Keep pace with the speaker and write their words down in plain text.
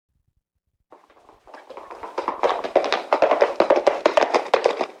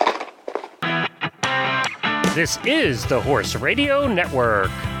This is the Horse Radio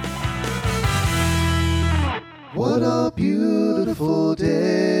Network. What a beautiful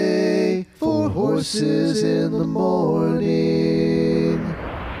day for horses in the morning.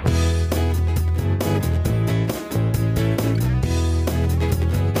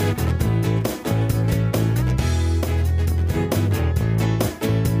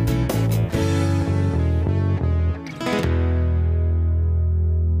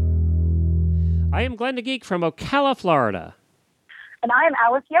 I am Glenn the Geek from Ocala, Florida. And I am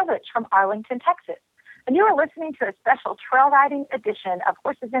Alice Yovich from Arlington, Texas. And you are listening to a special trail riding edition of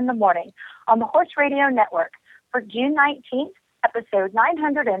Horses in the Morning on the Horse Radio Network for June 19th, episode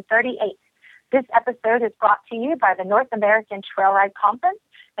 938. This episode is brought to you by the North American Trail Ride Conference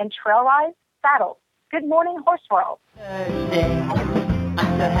and Trailwise Saddles. Good morning, Horse World. Thursday.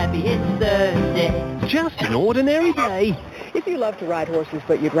 I'm so happy it's Thursday. Just an ordinary day. If you love to ride horses,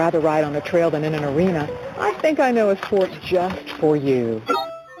 but you'd rather ride on a trail than in an arena, I think I know a sport just for you.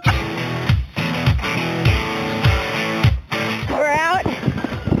 We're out.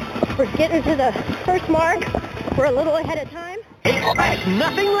 We're getting to the first mark. We're a little ahead of time. Expect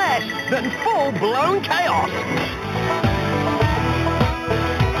nothing less than full-blown chaos.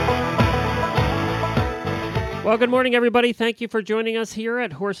 Well, good morning, everybody. Thank you for joining us here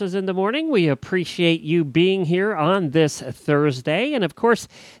at Horses in the Morning. We appreciate you being here on this Thursday. And, of course,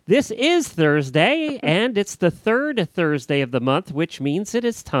 this is Thursday, and it's the third Thursday of the month, which means it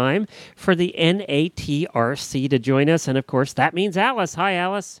is time for the NATRC to join us. And, of course, that means Alice. Hi,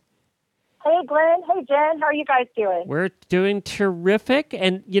 Alice. Hey, Glenn. Hey, Jen. How are you guys doing? We're doing terrific.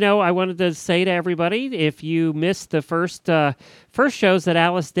 And, you know, I wanted to say to everybody, if you missed the first shows that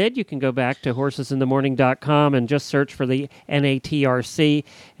Alice did, you can go back to horsesinthemorning.com and just search for the NATRC,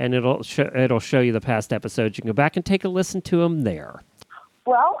 and it'll show you the past episodes. You can go back and take a listen to them there.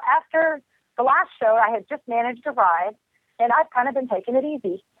 Well, after the last show, I had just managed to ride, and I've kind of been taking it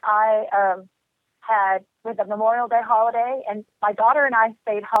easy. I had with the Memorial Day holiday, and my daughter and I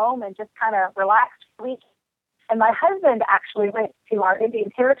stayed home and just kind of relaxed for a week. And my husband actually went to our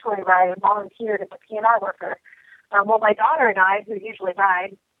Indian Territory ride and volunteered as a P&R worker. Well, my daughter and I, who usually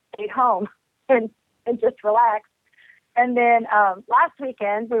ride, stayed home and just relaxed. And then last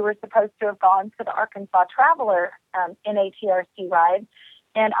weekend, we were supposed to have gone to the Arkansas Traveler NATRC ride,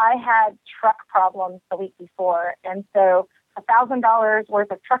 and I had truck problems the week before. And so $1,000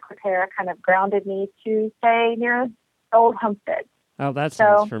 worth of truck repair kind of grounded me to stay near Old Homestead. Oh, that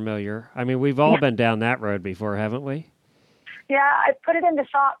sounds familiar. I mean, we've all been down that road before, haven't we? Yeah, I put it in the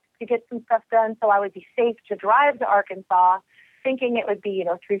shop to get some stuff done so I would be safe to drive to Arkansas, thinking it would be,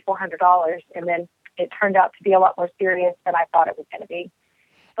 $300-400, and then it turned out to be a lot more serious than I thought it was going to be.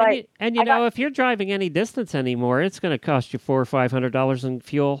 But if you're driving any distance anymore, it's going to cost you $400 or $500 in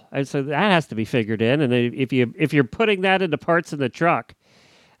fuel, and so that has to be figured in. And if you're putting that into parts of the truck,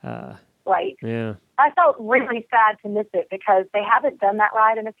 right? Yeah, I felt really sad to miss it because they haven't done that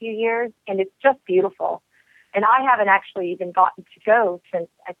ride in a few years, and it's just beautiful. And I haven't actually even gotten to go since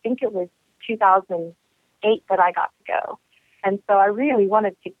I think it was 2008 that I got to go, and so I really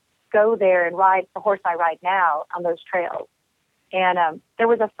wanted to go there and ride the horse I ride now on those trails. And there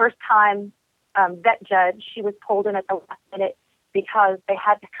was a first-time vet judge. She was pulled in at the last minute because they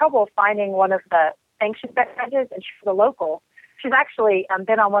had trouble finding one of the sanctioned vet judges, and she's a local. She's actually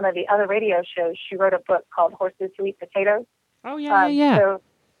been on one of the other radio shows. She wrote a book called Horses Who Eat Potatoes. Oh, yeah.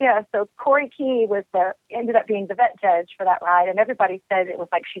 So Corey Key ended up being the vet judge for that ride, and everybody said it was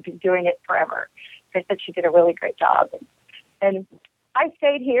like she'd been doing it forever. They said she did a really great job. And I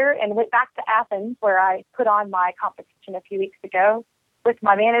stayed here and went back to Athens, where I put on my competition a few weeks ago with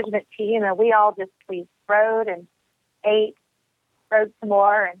my management team, and we rode and ate, rode some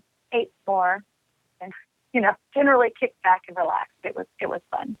more and ate some more, and generally kicked back and relaxed. It was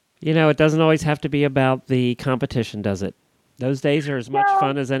fun. It doesn't always have to be about the competition, does it? Those days are as much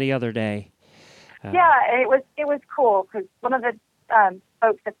fun as any other day. Yeah, it was cool because one of the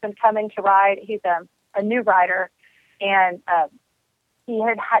folks that's been coming to ride, he's a new rider, and he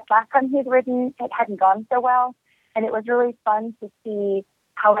had last time he'd ridden, it hadn't gone so well, and it was really fun to see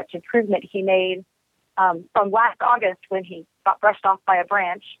how much improvement he made from last August when he got brushed off by a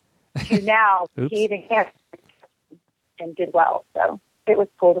branch to now he even can't and did well. So it was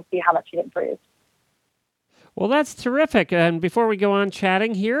cool to see how much he improved. Well, that's terrific. And before we go on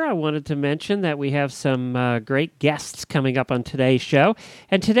chatting here, I wanted to mention that we have some great guests coming up on today's show.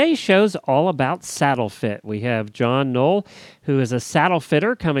 And today's show's all about saddle fit. We have John Knoll, who is a saddle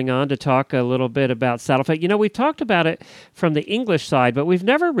fitter, coming on to talk a little bit about saddle fit. You know, we've talked about it from the English side, but we've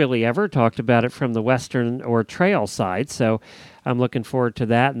never really ever talked about it from the Western or trail side. So I'm looking forward to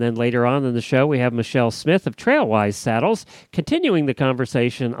that. And then later on in the show, we have Michelle Smith of Trailwise Saddles continuing the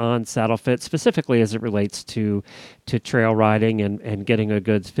conversation on saddle fit, specifically as it relates to trail riding and getting a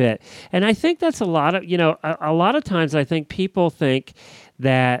good fit. And I think that's a lot of, a lot of times I think people think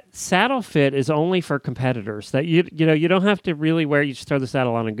that saddle fit is only for competitors, that you don't have to really wear, you just throw the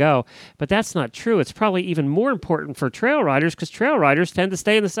saddle on and go. But that's not true. It's probably even more important for trail riders because trail riders tend to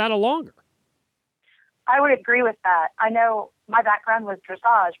stay in the saddle longer. I would agree with that. I know my background was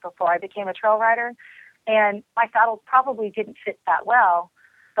dressage before I became a trail rider, and my saddles probably didn't fit that well,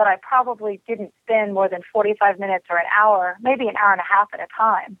 but I probably didn't spend more than 45 minutes or an hour, maybe an hour and a half at a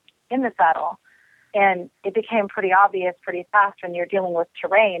time in the saddle. And it became pretty obvious pretty fast when you're dealing with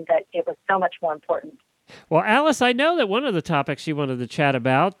terrain that it was so much more important. Well, Alice, I know that one of the topics you wanted to chat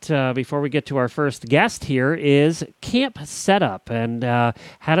about before we get to our first guest here is camp setup and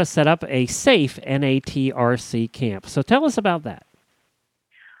how to set up a safe NATRC camp. So tell us about that.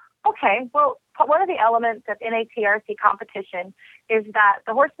 Okay, well, one of the elements of NATRC competition is that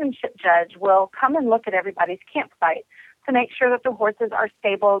the horsemanship judge will come and look at everybody's campsite to make sure that the horses are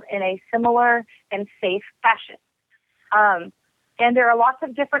stabled in a similar and safe fashion. And there are lots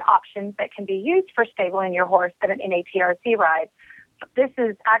of different options that can be used for stabling your horse at an NATRC ride. This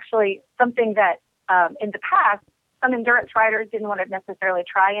is actually something that in the past, some endurance riders didn't want to necessarily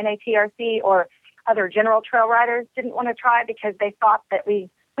try NATRC, or other general trail riders didn't want to try because they thought that we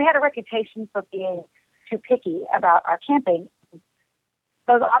had a reputation for being too picky about our camping.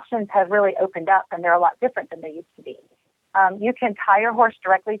 Those options have really opened up, and they're a lot different than they used to be. You can tie your horse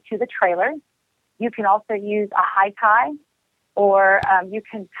directly to the trailer. You can also use a high tie, or you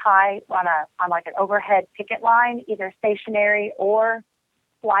can tie on like an overhead picket line, either stationary or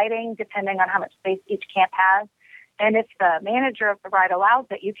sliding, depending on how much space each camp has. And if the manager of the ride allows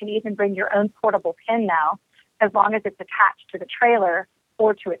it, you can even bring your own portable pin now, as long as it's attached to the trailer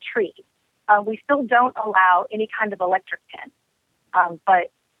or to a tree. We still don't allow any kind of electric pin,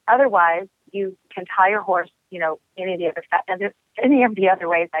 but otherwise you can tie your horse, any of the other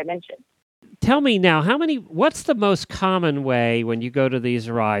ways I mentioned. Tell me now, what's the most common way when you go to these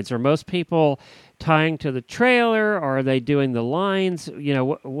rides? Are most people tying to the trailer, or are they doing the lines?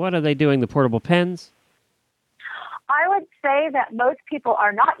 What are they doing, the portable pens? I would say that most people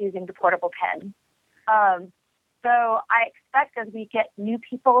are not using the portable pen. So I expect as we get new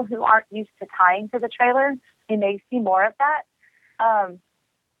people who aren't used to tying to the trailer, we may see more of that.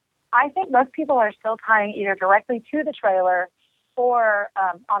 I think most people are still tying either directly to the trailer or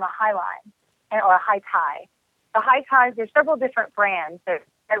on a high line or a high tie. The high ties, there's several different brands. There's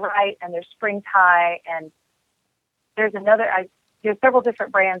Right and there's Spring Tie, and there's several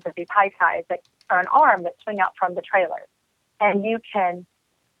different brands of these high ties that are an arm that swing out from the trailer. And you can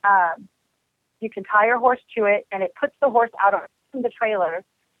tie your horse to it, and it puts the horse out from the trailer,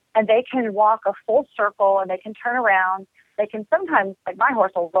 and they can walk a full circle, and they can turn around. They can sometimes, like my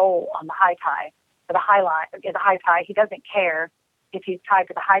horse will roll on the high tie, or the high tie. He doesn't care if he's tied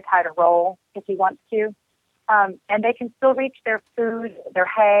to the high tie to roll if he wants to. And they can still reach their food, their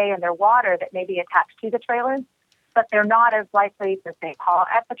hay, and their water that may be attached to the trailer, but they're not as likely to, say, paw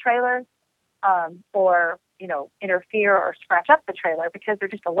at the trailer or, interfere or scratch up the trailer because they're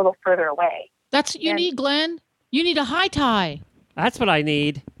just a little further away. That's what you need, Glenn. You need a high tie. That's what I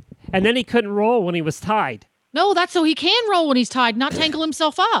need. And then he couldn't roll when he was tied. No, that's so he can roll when he's tied, not tangle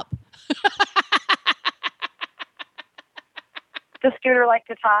himself up. Does Scooter like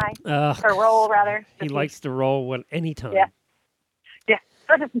to tie? Or roll, rather? He likes to roll anytime. Yeah.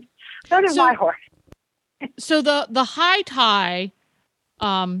 So does my horse. So the high tie,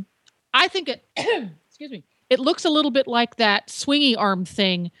 I think it, excuse me, it looks a little bit like that swingy arm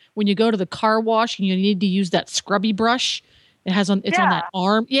thing when you go to the car wash and you need to use that scrubby brush. It's on that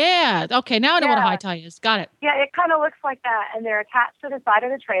arm. Yeah. Okay. Now I know what a high tie is. Got it. Yeah. It kind of looks like that. And they're attached to the side of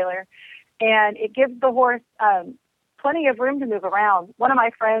the trailer, and it gives the horse plenty of room to move around. One of my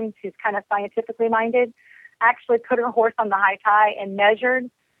friends who's kind of scientifically minded actually put her horse on the high tie and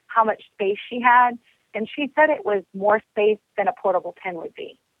measured how much space she had. And she said it was more space than a portable pen would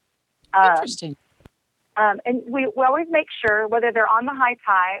be. Interesting. And we always make sure, whether they're on the high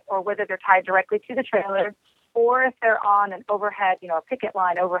tie or whether they're tied directly to the trailer, or if they're on an overhead, a picket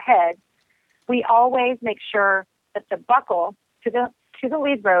line overhead, we always make sure that the buckle to the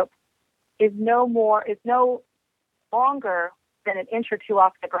lead rope is no longer than an inch or two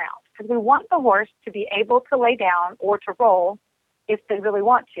off the ground, because we want the horse to be able to lay down or to roll if they really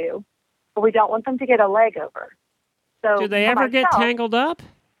want to, but we don't want them to get a leg over. So do they ever get tangled up?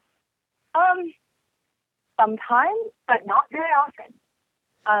 Sometimes, but not very often.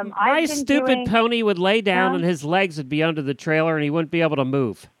 My stupid pony would lay down and his legs would be under the trailer and he wouldn't be able to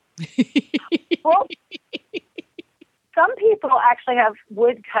move. Well, some people actually have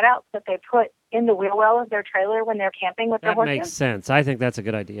wood cutouts that they put in the wheel well of their trailer when they're camping with their horses. That makes sense. I think that's a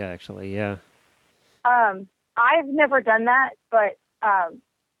good idea, actually, yeah. I've never done that, but,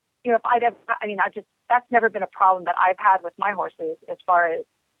 that's never been a problem that I've had with my horses as far as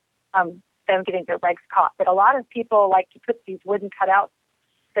them getting their legs caught. But a lot of people like to put these wooden cutouts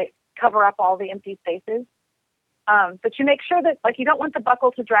that cover up all the empty spaces. But you make sure that, you don't want the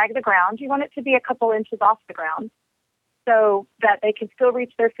buckle to drag the ground. You want it to be a couple inches off the ground so that they can still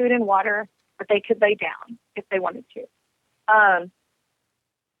reach their food and water, but they could lay down if they wanted to.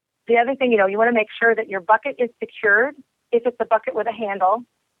 The other thing, you want to make sure that your bucket is secured if it's a bucket with a handle,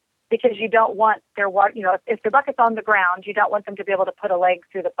 because you don't want their water, if the bucket's on the ground, you don't want them to be able to put a leg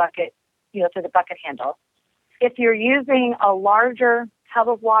through the bucket, through the bucket handle. If you're using a larger tub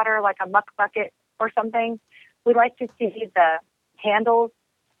of water, like a muck bucket or something, we like to see the handles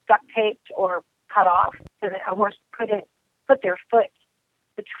duct taped or cut off so that a horse couldn't put their foot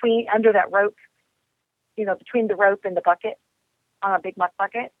under that rope, between the rope and the bucket on a big muck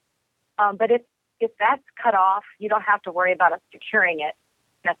bucket. But if that's cut off, you don't have to worry about us securing it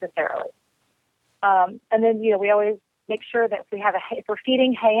necessarily. And then, we always make sure that if we're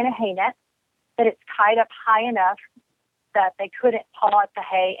feeding hay in a hay net, that it's tied up high enough that they couldn't paw at the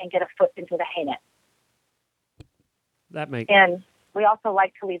hay and get a foot into the hay net. And we also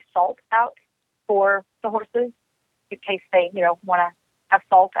like to leave salt out for the horses in case they, want to have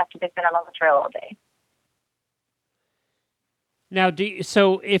salt after they've been out on the trail all day. Now,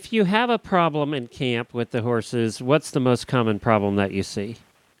 so if you have a problem in camp with the horses, what's the most common problem that you see?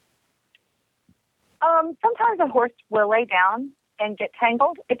 Sometimes a horse will lay down and get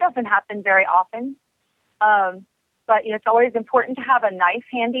tangled. It doesn't happen very often. But it's always important to have a knife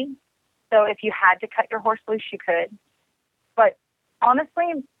handy. So if you had to cut your horse loose, you could. But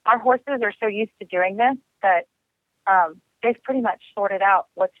honestly, our horses are so used to doing this that they've pretty much sorted out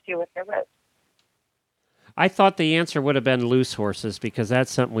what to do with their ropes. I thought the answer would have been loose horses, because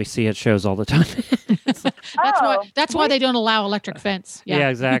that's something we see at shows all the time. That's why they don't allow electric fence. Yeah,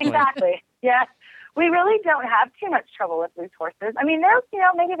 exactly. Exactly. Yeah. We really don't have too much trouble with loose horses. I mean, there's,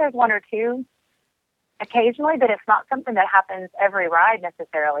 maybe there's one or two occasionally, but it's not something that happens every ride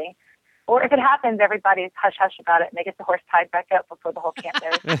necessarily. Or if it happens, everybody's hush-hush about it, and they get the horse tied back up before the whole camp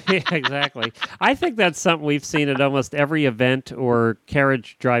goes. Yeah, exactly. I think that's something we've seen at almost every event or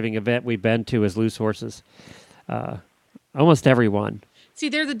carriage driving event we've been to is loose horses. Almost every one. See,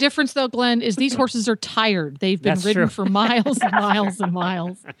 they're the difference, though, Glenn, is these horses are tired. They've been ridden for miles and miles and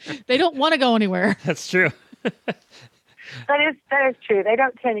miles. They don't want to go anywhere. That's true. That is true. They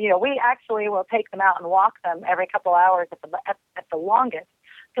don't tend, we actually will take them out and walk them every couple hours at the longest,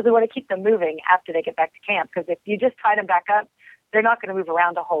 because we want to keep them moving after they get back to camp. Because if you just tie them back up, they're not going to move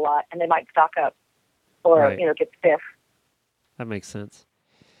around a whole lot, and they might stock up or, get stiff. That makes sense.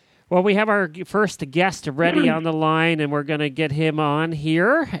 Well, we have our first guest ready on the line, and we're going to get him on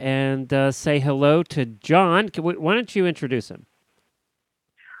here and say hello to John. Why don't you introduce him?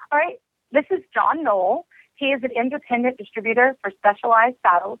 All right. This is John Knoll. He is an independent distributor for specialized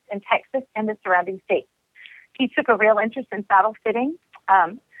saddles in Texas and the surrounding states. He took a real interest in saddle fitting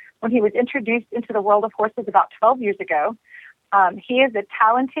when he was introduced into the world of horses about 12 years ago. He is a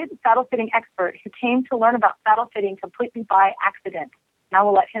talented saddle fitting expert who came to learn about saddle fitting completely by accident. And I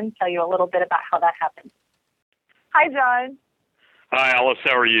will let him tell you a little bit about how that happened. Hi, John. Hi, Alice.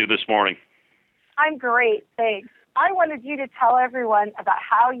 How are you this morning? I'm great, thanks. I wanted you to tell everyone about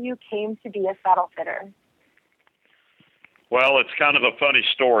how you came to be a saddle fitter. Well, it's kind of a funny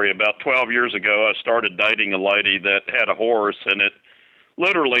story. About 12 years ago, I started dating a lady that had a horse, and it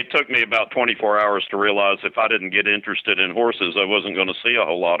literally took me about 24 hours to realize if I didn't get interested in horses, I wasn't going to see a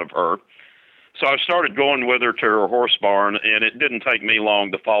whole lot of her. So I started going with her to her horse barn, and it didn't take me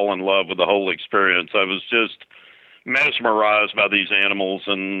long to fall in love with the whole experience. I was just mesmerized by these animals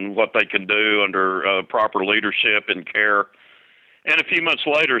and what they can do under proper leadership and care. And a few months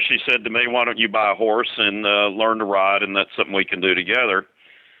later, she said to me, why don't you buy a horse and learn to ride, and that's something we can do together.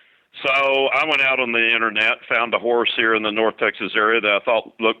 So I went out on the internet, found a horse here in the North Texas area that I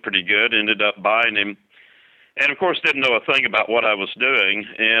thought looked pretty good, ended up buying him. And, of course, didn't know a thing about what I was doing.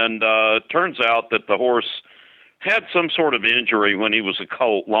 And it turns out that the horse had some sort of injury when he was a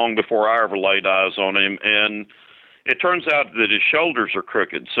colt long before I ever laid eyes on him. And it turns out that his shoulders are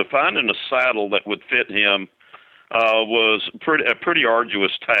crooked. So finding a saddle that would fit him was a pretty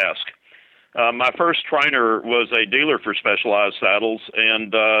arduous task. My first trainer was a dealer for Specialized Saddles,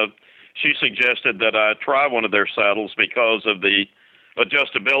 and she suggested that I try one of their saddles because of the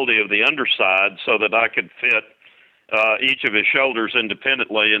adjustability of the underside so that I could fit each of his shoulders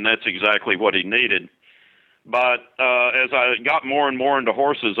independently, and that's exactly what he needed. But as I got more and more into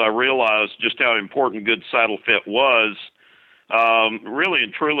horses, I realized just how important good saddle fit was, really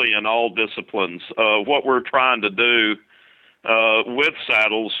and truly in all disciplines. What we're trying to do with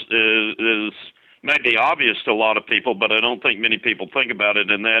saddles is maybe obvious to a lot of people, but I don't think many people think about it,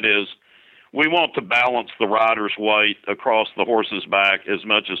 and that is we want to balance the rider's weight across the horse's back as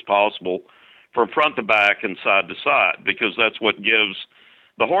much as possible from front to back and side to side, because that's what gives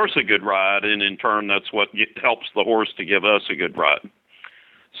the horse a good ride, and in turn that's what helps the horse to give us a good ride.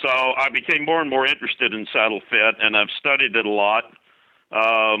 So I became more and more interested in saddle fit, and I've studied it a lot.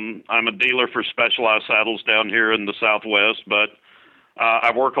 I'm a dealer for Specialized Saddles down here in the Southwest, but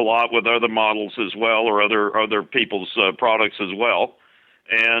I work a lot with other models as well, or other people's products as well.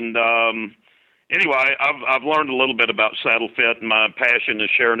 And anyway, I've learned a little bit about saddle fit, and my passion is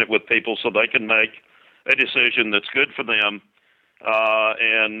sharing it with people so they can make a decision that's good for them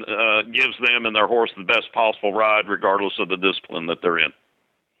and gives them and their horse the best possible ride, regardless of the discipline that they're in.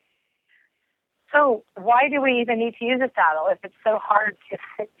 So why do we even need to use a saddle? If it's so hard to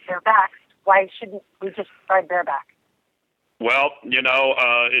fit their backs, why shouldn't we just ride bareback? Well,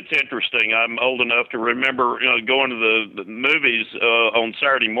 it's interesting. I'm old enough to remember, going to the movies on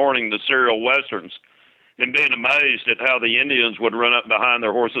Saturday morning, the serial westerns, and being amazed at how the Indians would run up behind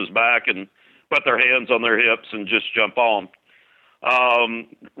their horse's back and put their hands on their hips and just jump on.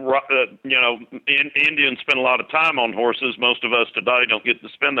 Indians spend a lot of time on horses. Most of us today don't get to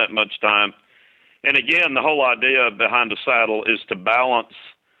spend that much time. And again, the whole idea behind a saddle is to balance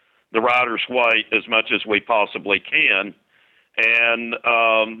the rider's weight as much as we possibly can. And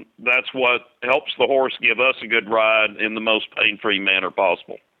that's what helps the horse give us a good ride in the most pain-free manner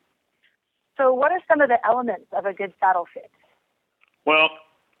possible. So what are some of the elements of a good saddle fit? Well,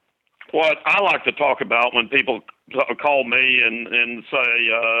 what I like to talk about when people call me and say,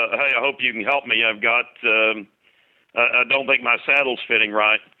 hey, I hope you can help me. I don't think my saddle's fitting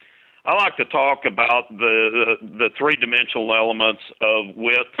right. I like to talk about the three-dimensional elements of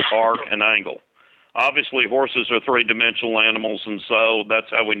width, arc, and angle. Obviously, horses are three-dimensional animals, and so that's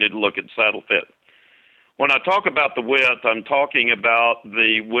how we need to look at saddle fit. When I talk about the width, I'm talking about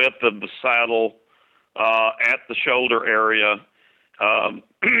the width of the saddle at the shoulder area.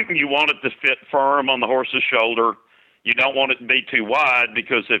 You want it to fit firm on the horse's shoulder. You don't want it to be too wide,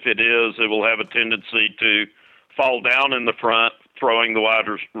 because if it is, it will have a tendency to fall down in the front, throwing the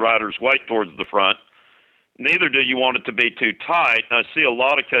rider's weight towards the front. Neither do you want it to be too tight. I see a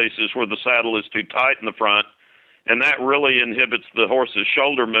lot of cases where the saddle is too tight in the front, and that really inhibits the horse's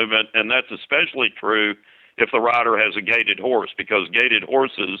shoulder movement, and that's especially true if the rider has a gaited horse, because gaited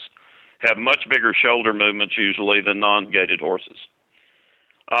horses have much bigger shoulder movements usually than non-gaited horses.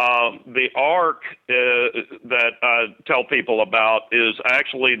 The arc that I tell people about is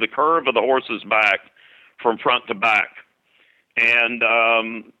actually the curve of the horse's back from front to back. And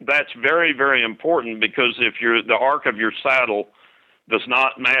that's very, very important, because if the arc of your saddle does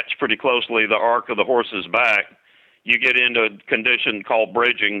not match pretty closely the arc of the horse's back, you get into a condition called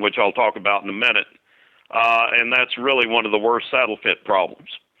bridging, which I'll talk about in a minute. And that's really one of the worst saddle fit problems.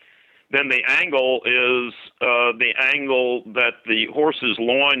 Then the angle is the angle that the horse's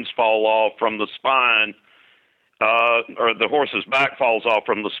loins fall off from the spine, or the horse's back falls off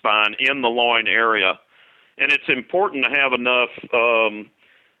from the spine in the loin area. And it's important to have enough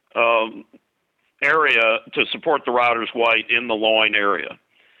area to support the rider's weight in the loin area.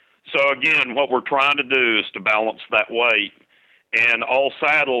 So again, what we're trying to do is to balance that weight. And all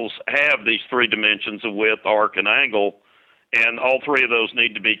saddles have these three dimensions of width, arc, and angle. And all three of those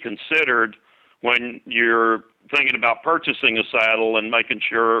need to be considered when you're thinking about purchasing a saddle and making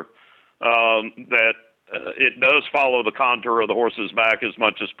sure that it does follow the contour of the horse's back as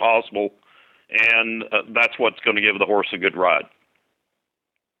much as possible. And that's what's going to give the horse a good ride.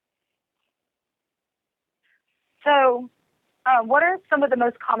 So what are some of the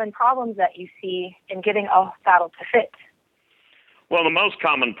most common problems that you see in getting a saddle to fit? Well, the most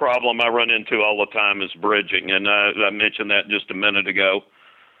common problem I run into all the time is bridging, and I mentioned that just a minute ago.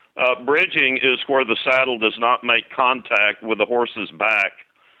 Bridging is where the saddle does not make contact with the horse's back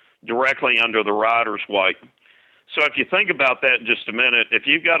directly under the rider's weight. So if you think about that in just a minute, if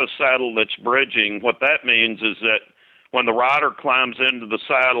you've got a saddle that's bridging, what that means is that when the rider climbs into the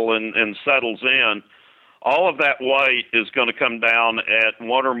saddle and settles in, all of that weight is going to come down at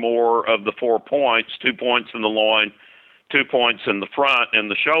one or more of the 4 points, 2 points in the loin, 2 points in the front and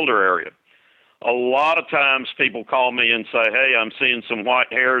the shoulder area. A lot of times people call me and say, hey, I'm seeing some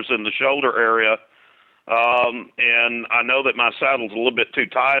white hairs in the shoulder area, and I know that my saddle's a little bit too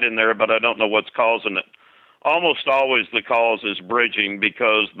tight in there, but I don't know what's causing it. Almost always the cause is bridging,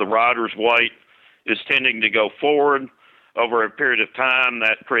 because the rider's weight is tending to go forward over a period of time.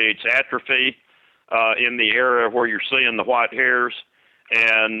 That creates atrophy in the area where you're seeing the white hairs,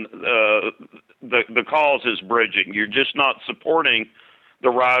 and the cause is bridging. You're just not supporting the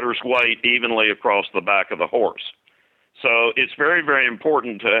rider's weight evenly across the back of the horse. So it's very, very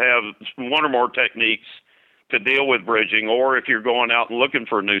important to have one or more techniques to deal with bridging, or if you're going out and looking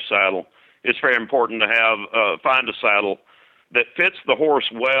for a new saddle, it's very important to have find a saddle that fits the horse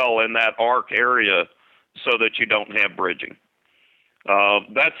well in that arc area so that you don't have bridging.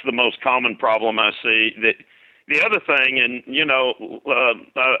 That's the most common problem I see. The other thing, and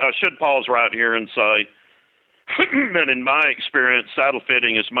I should pause right here and say that in my experience, saddle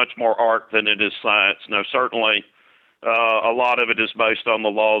fitting is much more art than it is science. Now, certainly, a lot of it is based on the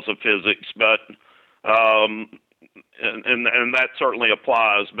laws of physics, but and that certainly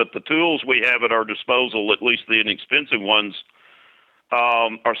applies. But the tools we have at our disposal, at least the inexpensive ones,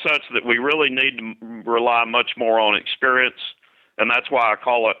 are such that we really need to rely much more on experience, and that's why I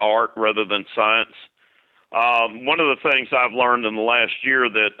call it art rather than science. One of the things I've learned in the last year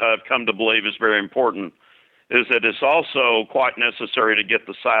that I've come to believe is very important is that it's also quite necessary to get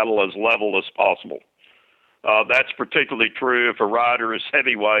the saddle as level as possible. That's particularly true if a rider is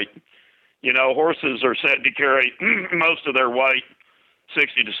heavyweight. Horses are said to carry most of their weight,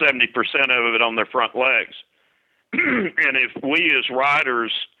 60 to 70% of it, on their front legs. And if we as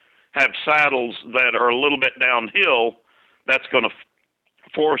riders have saddles that are a little bit downhill, that's going to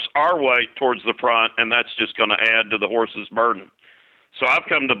force our weight towards the front, and that's just going to add to the horse's burden. So I've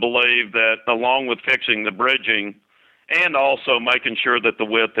come to believe that along with fixing the bridging and also making sure that the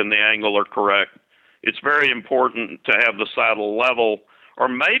width and the angle are correct, it's very important to have the saddle level, or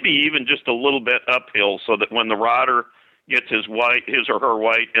maybe even just a little bit uphill, so that when the rider gets his or her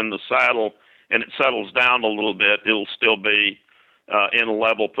weight in the saddle and it settles down a little bit, it'll still be in a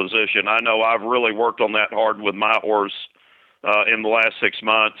level position. I know I've really worked on that hard with my horse in the last 6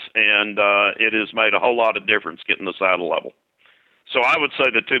 months, and it has made a whole lot of difference getting the saddle level. So I would say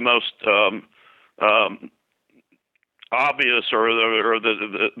the two most obvious, or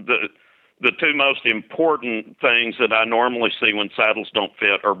the two most important things that I normally see when saddles don't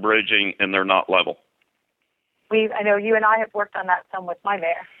fit are bridging and they're not level. I know you and I have worked on that some with my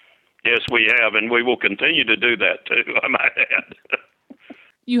mare. Yes, we have, and we will continue to do that too, I might add.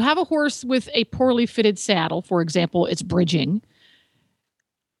 You have a horse with a poorly fitted saddle, for example, it's bridging,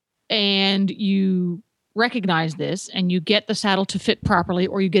 and you recognize this and you get the saddle to fit properly,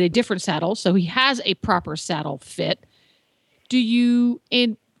 or you get a different saddle so he has a proper saddle fit.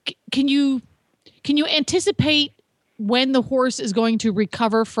 Can you anticipate when the horse is going to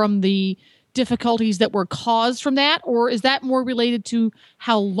recover from the difficulties that were caused from that, or is that more related to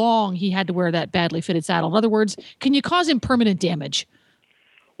how long he had to wear that badly fitted saddle? In other words, can you cause him permanent damage?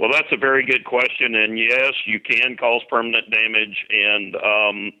 Well, that's a very good question, and yes, you can cause permanent damage, and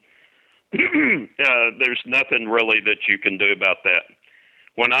there's nothing really that you can do about that.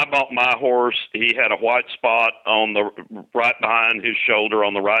 When I bought my horse, he had a white spot on the right behind his shoulder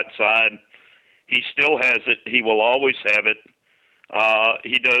on the right side. He still has it. He will always have it.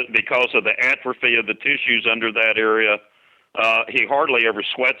 He does, because of the atrophy of the tissues under that area. He hardly ever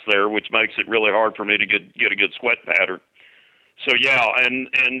sweats there, which makes it really hard for me to get a good sweat pattern. So yeah, and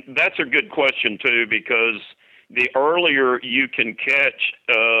that's a good question too, because the earlier you can catch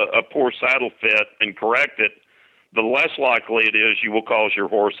a poor saddle fit and correct it, the less likely it is you will cause your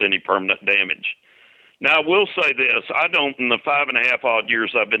horse any permanent damage. Now, I will say this, in the 5.5 odd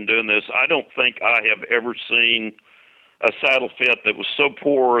years I've been doing this, I don't think I have ever seen a saddle fit that was so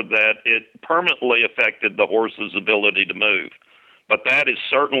poor that it permanently affected the horse's ability to move. But that is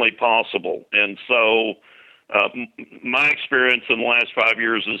certainly possible. And so my experience in the last 5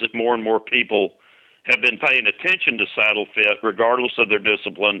 years is that more and more people have been paying attention to saddle fit regardless of their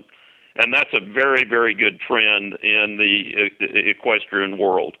discipline. And that's a very, very good trend in the equestrian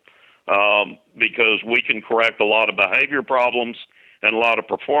world, because we can correct a lot of behavior problems and a lot of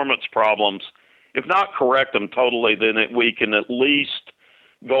performance problems. If not correct them totally, then we can at least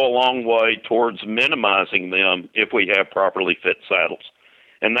go a long way towards minimizing them if we have properly fit saddles.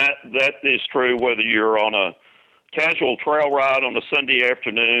 And that is true whether you're on a casual trail ride on a Sunday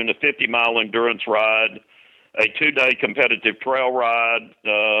afternoon, a 50-mile endurance ride, a 2-day competitive trail ride,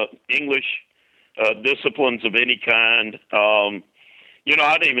 English, disciplines of any kind.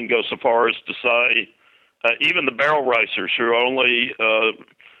 I'd even go so far as to say even the barrel racers who are only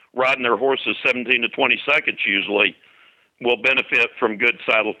riding their horses 17 to 20 seconds usually will benefit from good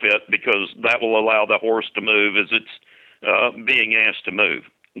saddle fit, because that will allow the horse to move as it's being asked to move.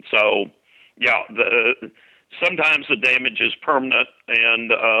 And so, sometimes the damage is permanent,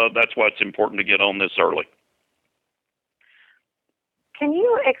 and that's why it's important to get on this early. Can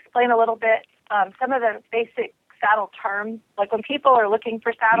you explain a little bit some of the basic saddle terms? Like when people are looking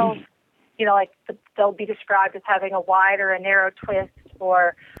for saddles, they'll be described as having a wide or a narrow twist,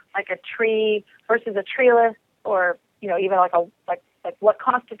 or like a tree versus a treeless, or even like what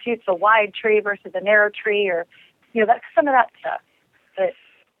constitutes a wide tree versus a narrow tree, or that's some of that stuff.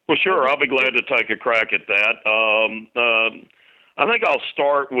 Well, sure, I'll be glad to take a crack at that. I think I'll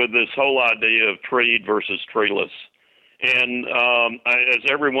start with this whole idea of treed versus treeless. And as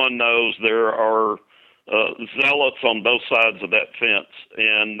everyone knows, there are zealots on both sides of that fence.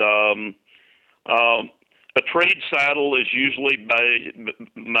 And a treed saddle is usually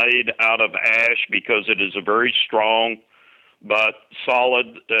made out of ash because it is a very strong but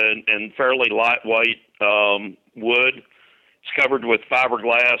solid and fairly lightweight wood. It's covered with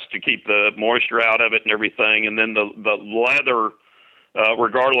fiberglass to keep the moisture out of it and everything. And then the leather,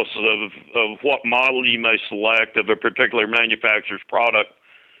 regardless of what model you may select of a particular manufacturer's product,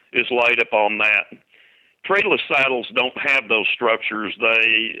 is laid upon that. Treeless saddles don't have those structures.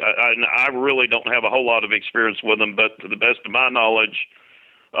 I really don't have a whole lot of experience with them, but to the best of my knowledge,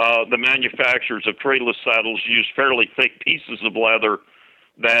 the manufacturers of treeless saddles use fairly thick pieces of leather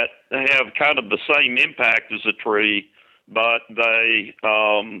that have kind of the same impact as a tree, but they're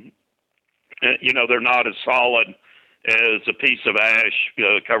not as solid as a piece of ash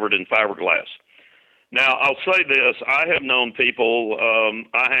covered in fiberglass. Now, I'll say this. I have known people,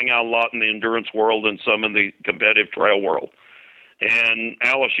 I hang out a lot in the endurance world and some in the competitive trail world. And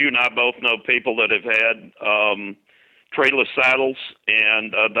Alice, you and I both know people that have had treeless saddles,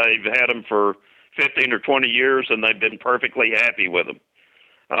 and they've had them for 15 or 20 years, and they've been perfectly happy with them.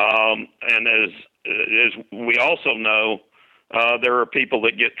 And as we also know, there are people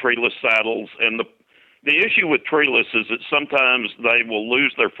that get treeless saddles, and the issue with treeless is that sometimes they will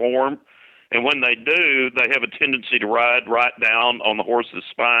lose their form. And when they do, they have a tendency to ride right down on the horse's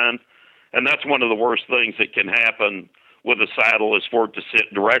spine. And that's one of the worst things that can happen with a saddle, is for it to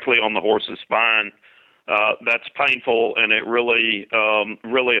sit directly on the horse's spine. That's painful, and it really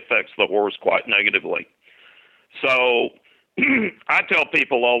affects the horse quite negatively. So I tell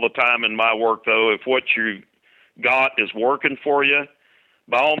people all the time in my work, though, if what you got is working for you,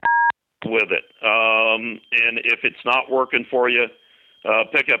 by all means with it. And if it's not working for you,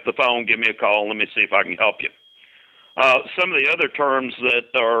 pick up the phone, give me a call, and let me see if I can help you. Some of the other terms that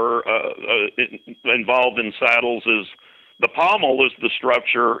are involved in saddles is the pommel is the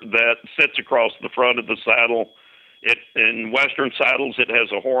structure that sits across the front of the saddle. In Western saddles, it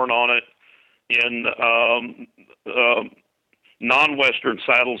has a horn on it. In non-Western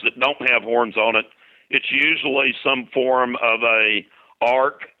saddles that don't have horns on it, it's usually some form of a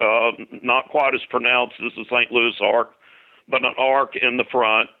arc, not quite as pronounced as the St. Louis arc, but an arc in the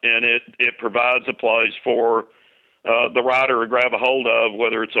front, and it provides a place for the rider to grab a hold of,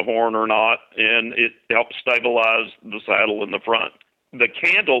 whether it's a horn or not, and it helps stabilize the saddle in the front. The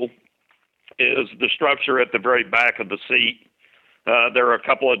cantle is the structure at the very back of the seat. There are a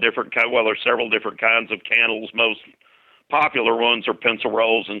couple of different, there's several different kinds of cantles. Most popular ones are pencil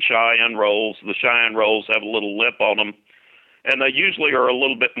rolls and Cheyenne rolls. The Cheyenne rolls have a little lip on them, and they usually are a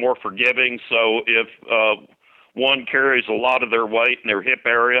little bit more forgiving. So if one carries a lot of their weight in their hip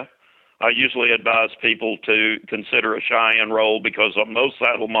area, I usually advise people to consider a Cheyenne roll, because on most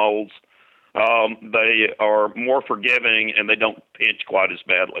saddle molds, they are more forgiving and they don't pinch quite as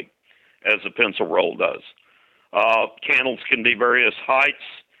badly as a pencil roll does. Cantles can be various heights.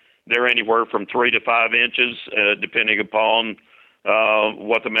 They're anywhere from 3 to 5 inches, depending upon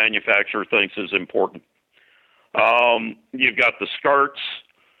what the manufacturer thinks is important. You've got the skirts,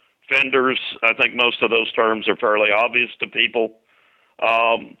 fenders. I think most of those terms are fairly obvious to people.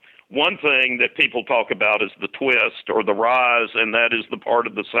 One thing that people talk about is the twist or the rise, and that is the part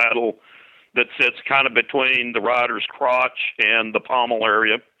of the saddle that sits kind of between the rider's crotch and the pommel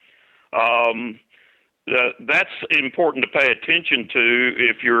area. That's important to pay attention to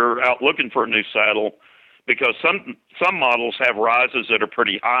if you're out looking for a new saddle, because some models have rises that are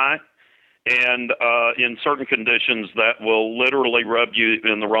pretty high, and in certain conditions that will literally rub you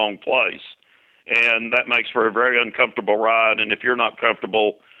in the wrong place. And that makes for a very uncomfortable ride, and if you're not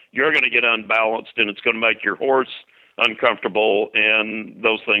comfortable, you're going to get unbalanced, and it's going to make your horse uncomfortable, and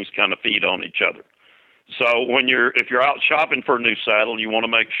those things kind of feed on each other. So if you're out shopping for a new saddle, you want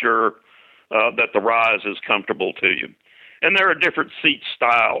to make sure that the rise is comfortable to you. And there are different seat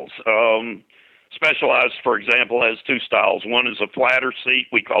styles. Specialized, for example, has two styles. One is a flatter seat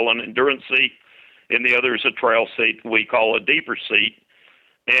we call an endurance seat, and the other is a trail seat we call a deeper seat.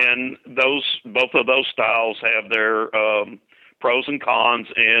 And both of those styles have their pros and cons,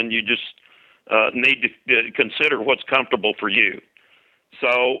 and you just need to consider what's comfortable for you.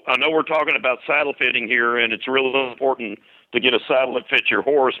 So I know we're talking about saddle fitting here, and it's really important to get a saddle that fits your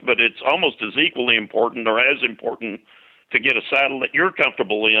horse, but it's almost as equally important or as important to get a saddle that you're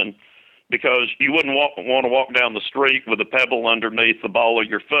comfortable in, because you wouldn't want to walk down the street with a pebble underneath the ball of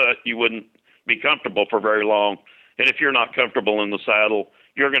your foot. You wouldn't be comfortable for very long. And if you're not comfortable in the saddle,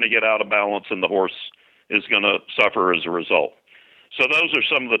 you're going to get out of balance, and the horse is going to suffer as a result. So those are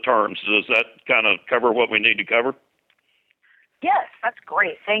some of the terms. Does that kind of cover what we need to cover? Yes, that's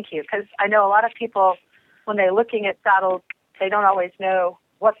great. Thank you. Because I know a lot of people, when they're looking at saddles, they don't always know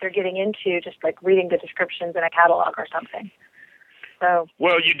what they're getting into, just like reading the descriptions in a catalog or something. So,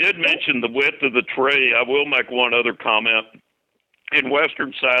 well, you did mention the width of the tree. I will make one other comment. In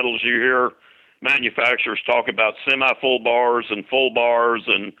Western saddles, you hear manufacturers talk about semi-full bars and full bars,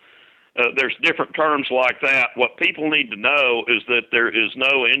 and there's different terms like that. What people need to know is that there is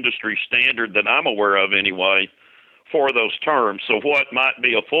no industry standard that I'm aware of anyway for those terms. So what might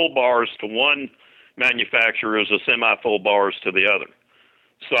be a full bars to one manufacturer is a semi-full bars to the other.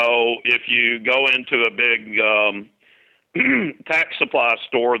 So if you go into a big tax supply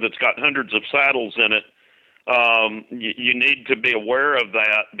store that's got hundreds of saddles in it, you need to be aware of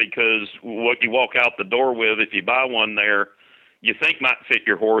that, because what you walk out the door with, if you buy one there, you think might fit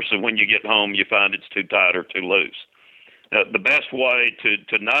your horse, and when you get home, you find it's too tight or too loose. The best way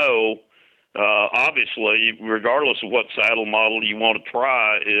to know, obviously, regardless of what saddle model you want to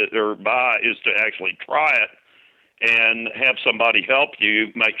try or buy, is to actually try it and have somebody help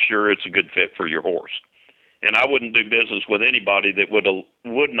you make sure it's a good fit for your horse. And I wouldn't do business with anybody that would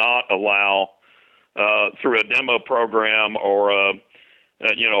not allow, through a demo program or a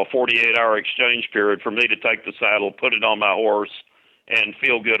 48-hour exchange period, for me to take the saddle, put it on my horse, and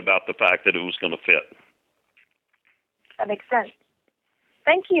feel good about the fact that it was going to fit. That makes sense.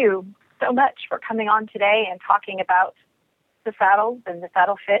 Thank you so much for coming on today and talking about the saddles and the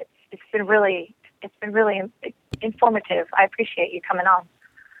saddle fit. It's been really informative. I appreciate you coming on.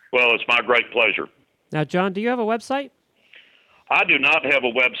 Well, it's my great pleasure. Now, John, do you have a website? I do not have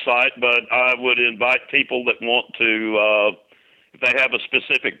a website, but I would invite people that want to, if they have a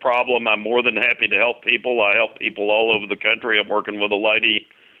specific problem, I'm more than happy to help people. I help people all over the country. I'm working with a lady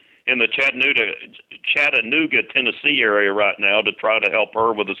in the Chattanooga, Tennessee area right now to try to help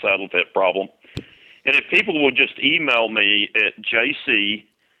her with a saddle fit problem. And if people will just email me at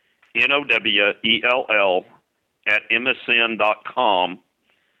jcnowell@msn.com,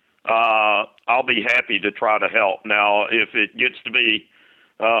 I'll be happy to try to help. Now, if it gets to be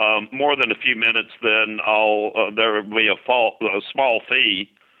more than a few minutes, then there will be a small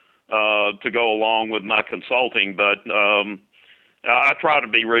fee to go along with my consulting. But I try to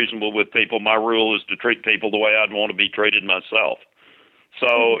be reasonable with people. My rule is to treat people the way I'd want to be treated myself.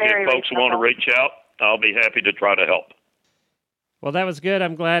 So if folks want to reach out, I'll be happy to try to help. Well, that was good.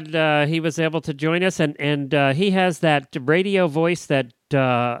 I'm glad he was able to join us, and he has that radio voice that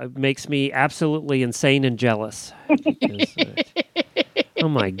makes me absolutely insane and jealous. Oh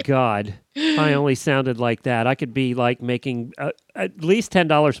my God! If I only sounded like that, I could be like making at least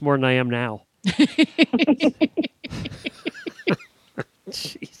 $10 more than I am now.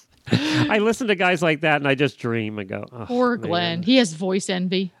 Jeez. I listen to guys like that, and I just dream and go, oh, poor Glenn. Man. He has voice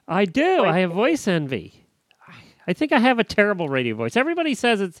envy. I do. I have voice envy. I think I have a terrible radio voice. Everybody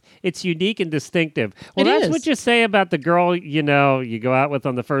says it's unique and distinctive. Well, that's what you say about the girl, you go out with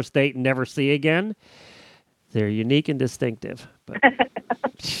on the first date and never see again. They're unique and distinctive. But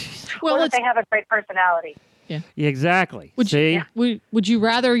well, they have a great personality. Yeah, exactly. Would you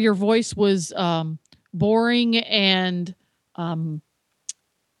rather your voice was boring and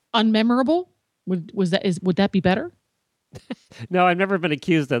unmemorable? Would that be better? No, I've never been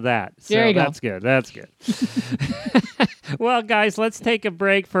accused of that. So there you go. That's good. That's good. Well, guys, let's take a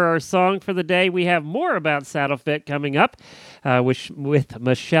break for our song for the day. We have more about saddle fit coming up with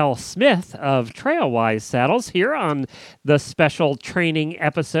Michelle Smith of Trailwise Saddles here on the special training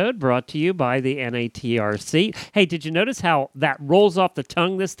episode brought to you by the NATRC. Hey, did you notice how that rolls off the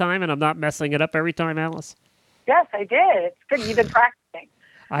tongue this time and I'm not messing it up every time, Alice? Yes, I did. It's good. You've been practicing.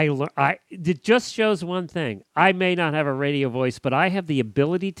 It just shows one thing. I may not have a radio voice, but I have the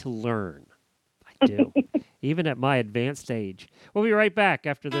ability to learn. I do. even at my advanced age. We'll be right back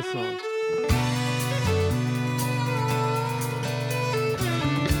after this song.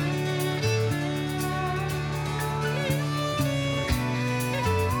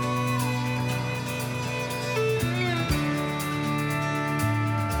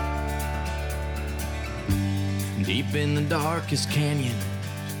 Deep in the darkest canyon,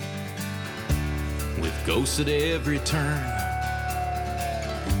 with ghosts at every turn,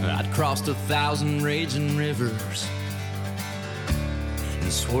 I'd crossed 1,000 raging rivers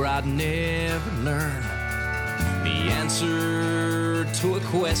and swore I'd never learn the answer to a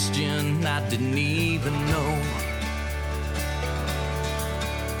question I didn't even know.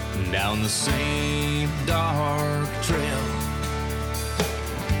 Down the same dark trail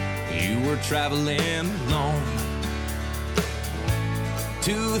you were traveling alone,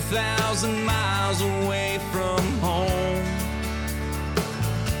 2,000 miles away from home,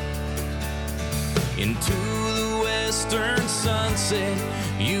 into the western sunset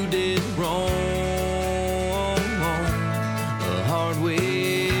you did roam, a hard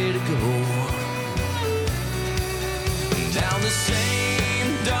way to go. Down the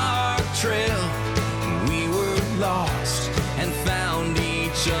same dark trail we were lost and found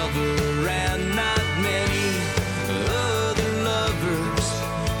each other, and not many other lovers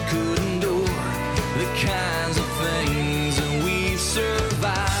could endure the kinds of things that we've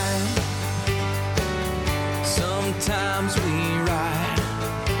survived. Sometimes we ride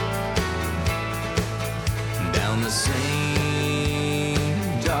down the same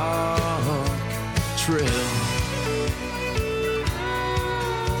dark trail.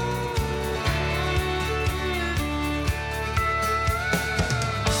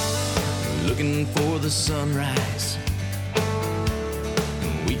 Looking for the sunrise,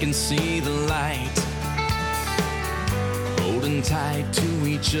 we can see the light, holding tight to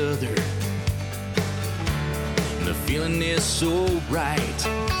each other. The feeling is so bright,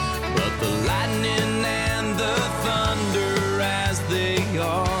 but the lightning and the thunder as they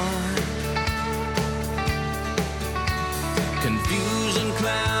are, confusion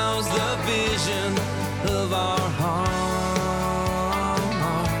clouds the vision of our hearts.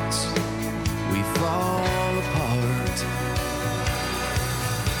 We fall apart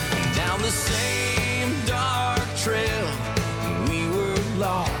down the same dark trail we were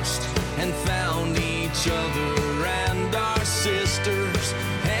lost and found each other, and our sisters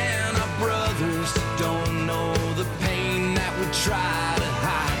and our brothers don't know the pain that we try to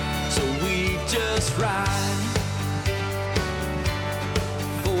hide, so we just ride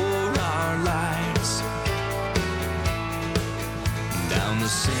for our lives down the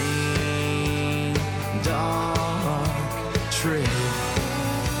same dark trail.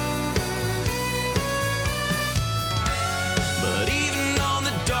 But even on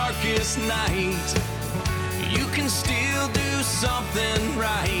the darkest night, you can still do something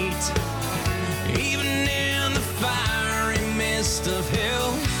right. Even in the fiery mist of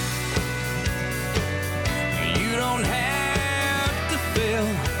hell, you don't have to fail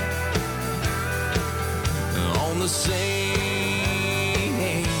on the same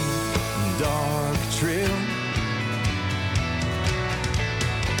dark trail.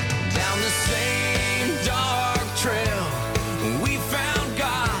 Down the same dark trail we found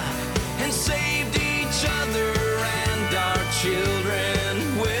God and saved each other, and our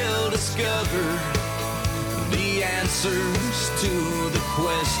children will discover the answers to the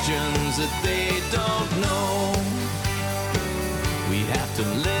questions that they don't know. We have to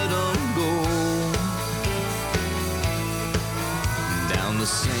let them go down the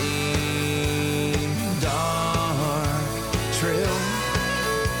same dark trail,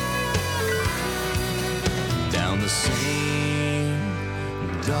 down the same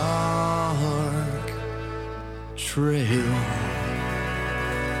dark trail.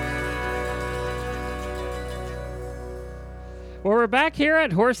 Well, we're back here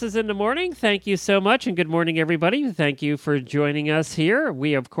at Horses in the Morning. Thank you so much, and good morning, everybody. Thank you for joining us here.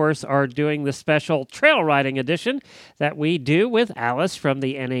 We, of course, are doing the special trail riding edition that we do with Alice from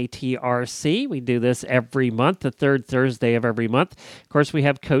the NATRC. We do this every month, the third Thursday of every month. Of course, we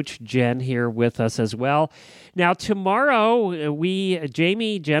have Coach Jen here with us as well. Now, tomorrow,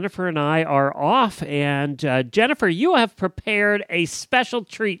 Jamie, Jennifer, and I are off, and Jennifer, you have prepared a special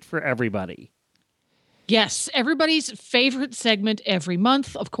treat for everybody. Yes, everybody's favorite segment every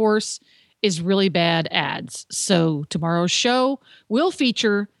month, of course, is Really Bad Ads. So tomorrow's show will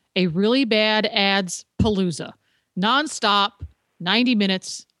feature a Really Bad Ads Palooza. Nonstop, 90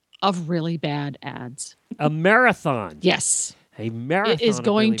 minutes of really bad ads. A marathon. Yes. A marathon. It is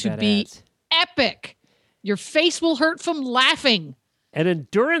going really to bad be ads. epic. Your face will hurt from laughing. An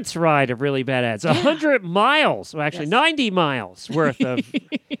endurance ride of really bad ads. 100 miles, well, actually 90 miles worth of.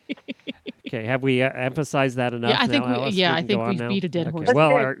 Okay, have we emphasized that enough? Yeah, I think now, I think we've beat a dead horse.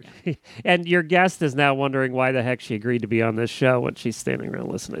 Well, and your guest is now wondering why the heck she agreed to be on this show when she's standing around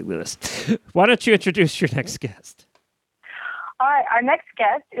listening to this. Why don't you introduce your next guest? All right, our next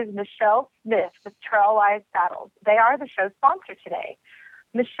guest is Michelle Smith with Trailwise Saddles. They are the show sponsor today.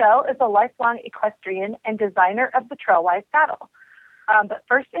 Michelle is a lifelong equestrian and designer of the Trailwise saddle. But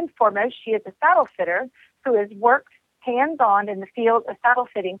first and foremost, she is a saddle fitter who has worked hands-on in the field of saddle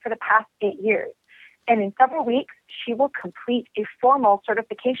fitting for the past 8 years. And in several weeks, she will complete a formal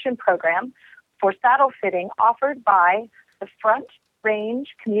certification program for saddle fitting offered by the Front Range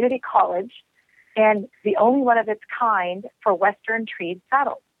Community College and the only one of its kind for Western treed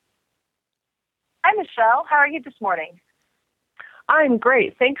saddles. Hi, Michelle. How are you this morning? I'm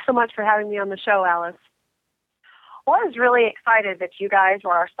great. Thanks so much for having me on the show, Alice. Well, I was really excited that you guys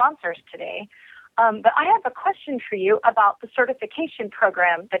were our sponsors today. But I have a question for you about the certification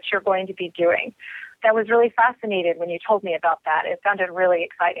program that you're going to be doing. That was really fascinated when you told me about that. It sounded really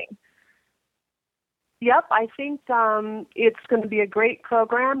exciting. Yep, I think it's going to be a great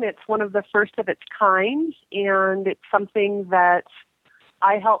program. It's one of the first of its kind, and it's something that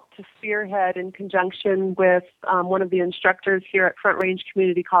I helped to spearhead in conjunction with one of the instructors here at Front Range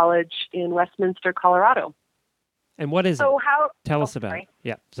Community College in Westminster, Colorado. And what is it? Tell us about it.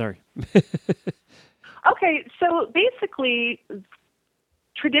 Yeah, sorry. Okay, so basically,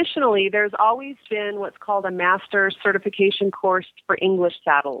 traditionally, there's always been what's called a master certification course for English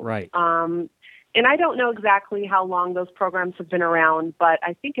saddles. Right. And I don't know exactly how long those programs have been around, but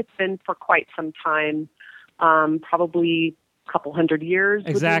I think it's been for quite some time, probably a couple hundred years.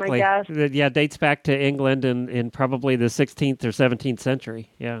 Exactly. Would be my guess. Yeah, dates back to England in probably the 16th or 17th century.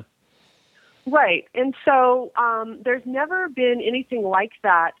 Yeah. Right. And so there's never been anything like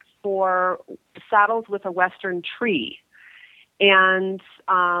that for saddles with a Western tree. And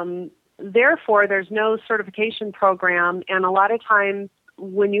therefore, there's no certification program. And a lot of times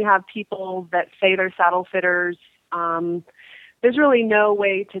when you have people that say they're saddle fitters, there's really no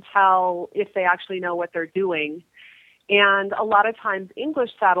way to tell if they actually know what they're doing. And a lot of times English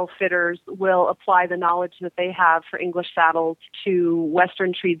saddle fitters will apply the knowledge that they have for English saddles to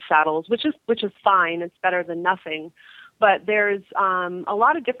Western treed saddles, which is fine. It's better than nothing. But there's a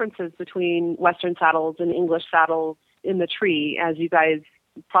lot of differences between Western saddles and English saddles in the tree, as you guys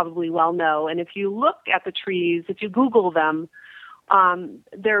probably well know. And if you look at the trees, if you Google them,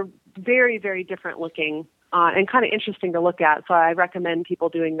 they're very, very different looking and kind of interesting to look at. So I recommend people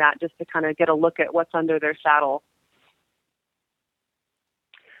doing that just to kind of get a look at what's under their saddle.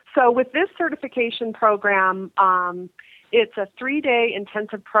 So with this certification program, it's a 3-day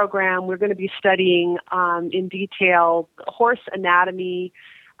intensive program. We're going to be studying in detail horse anatomy,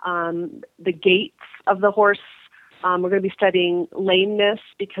 the gaits of the horse. We're going to be studying lameness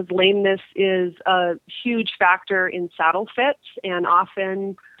because lameness is a huge factor in saddle fit, and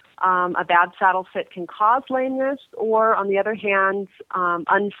often a bad saddle fit can cause lameness, or on the other hand,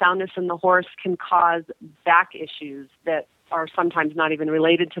 unsoundness in the horse can cause back issues that are sometimes not even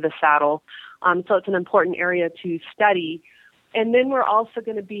related to the saddle. So it's an important area to study. And then we're also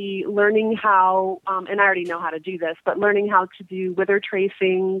going to be learning how, and I already know how to do this, but learning how to do wither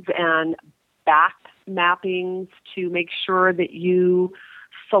tracings and back mappings to make sure that you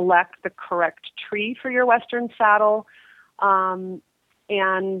select the correct tree for your Western saddle.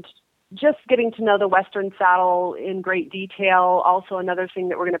 And just getting to know the Western saddle in great detail. Also, another thing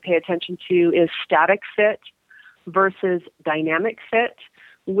that we're going to pay attention to is static fit versus dynamic fit,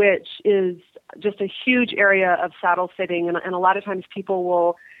 which is just a huge area of saddle fitting. And a lot of times people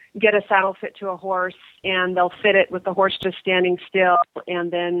will get a saddle fit to a horse and they'll fit it with the horse just standing still, and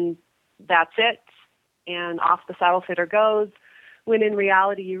then that's it. And off the saddle fitter goes, when in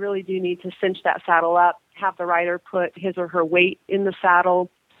reality you really do need to cinch that saddle up, have the rider put his or her weight in the saddle,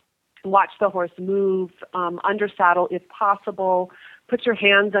 watch the horse move under saddle if possible, put your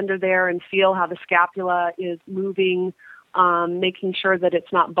hands under there and feel how the scapula is moving, making sure that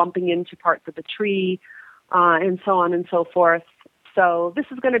it's not bumping into parts of the tree, and so on and so forth. So this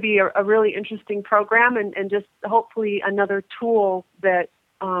is going to be a really interesting program and just hopefully another tool that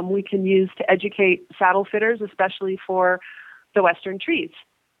we can use to educate saddle fitters, especially for the Western trees.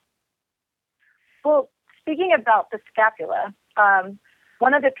 Well, speaking about the scapula,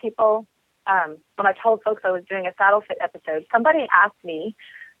 one of the people, when I told folks I was doing a saddle fit episode, somebody asked me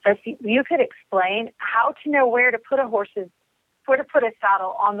if you could explain how to know where to put a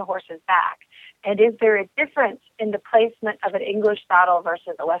saddle on the horse's back, and is there a difference in the placement of an English saddle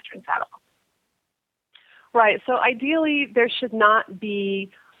versus a Western saddle? Right. So ideally, you should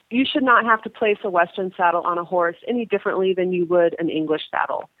not have to place a Western saddle on a horse any differently than you would an English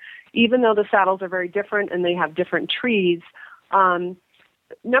saddle. Even though the saddles are very different and they have different trees,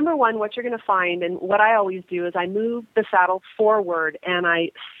 number one, what you're going to find, and what I always do, is I move the saddle forward and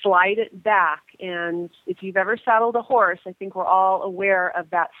I slide it back. And if you've ever saddled a horse, I think we're all aware of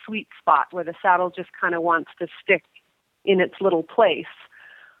that sweet spot where the saddle just kind of wants to stick in its little place.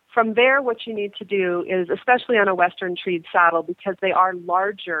 From there, what you need to do is, especially on a Western treed saddle, because they are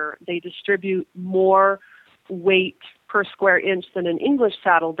larger, they distribute more weight per square inch than an English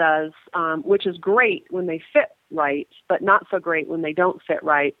saddle does, which is great when they fit right, but not so great when they don't fit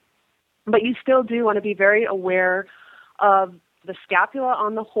right. But you still do want to be very aware of the scapula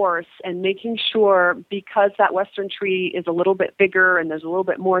on the horse and making sure, because that Western tree is a little bit bigger and there's a little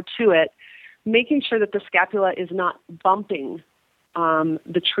bit more to it, making sure that the scapula is not bumping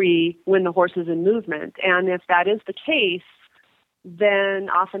the tree when the horse is in movement. And if that is the case, then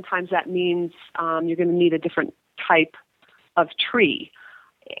oftentimes that means you're going to need a different type of tree.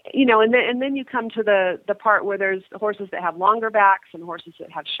 And then you come to the part where there's horses that have longer backs and horses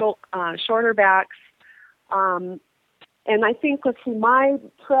that have shorter backs. And I think, let's see, my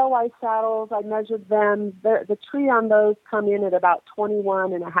Trailwise saddles, I measured them. The tree on those come in at about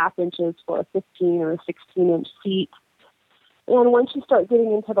 21.5 inches for a 15 or a 16-inch seat. And once you start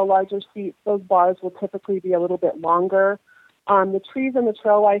getting into the larger seats, those bars will typically be a little bit longer. The trees in the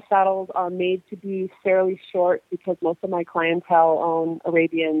Trailwise saddles are made to be fairly short because most of my clientele own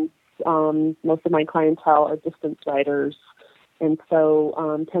Arabians. Most of my clientele are distance riders, and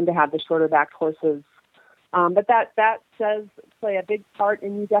so tend to have the shorter backed horses. But that does play a big part,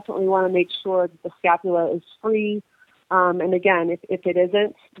 and you definitely want to make sure that the scapula is free. And again, if it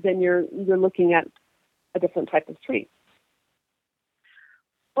isn't, then you're looking at a different type of tree.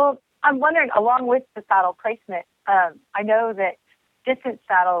 Well, I'm wondering, along with the saddle placement, I know that distance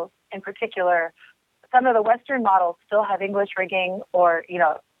saddles in particular, some of the Western models still have English rigging, or,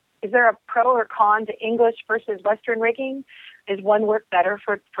 is there a pro or con to English versus Western rigging? Does one work better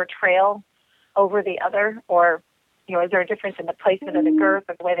for trail over the other? Or, is there a difference in the placement of the girth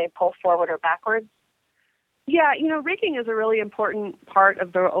or the way they pull forward or backwards? Yeah, rigging is a really important part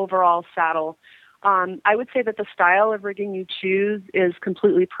of the overall saddle. I would say that the style of rigging you choose is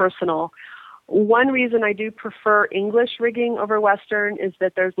completely personal. One reason I do prefer English rigging over Western is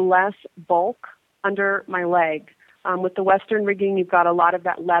that there's less bulk under my leg. With the Western rigging, you've got a lot of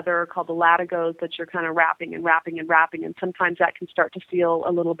that leather called the latigos that you're kind of wrapping, and sometimes that can start to feel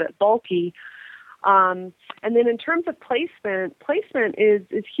a little bit bulky. And then in terms of placement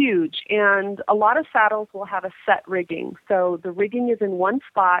is huge, and a lot of saddles will have a set rigging. So the rigging is in one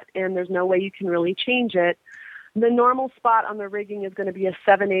spot, and there's no way you can really change it. The normal spot on the rigging is going to be a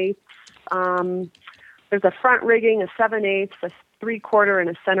 7/8. There's a front rigging, a 7/8, a 3/4, and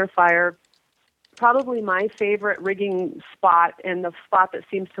a center fire. Probably my favorite rigging spot, and the spot that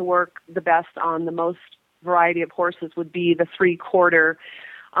seems to work the best on the most variety of horses, would be the 3/4.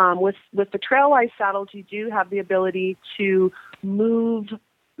 With the Trailwise saddles, you do have the ability to move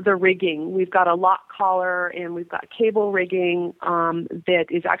the rigging. We've got a lock collar and we've got cable rigging that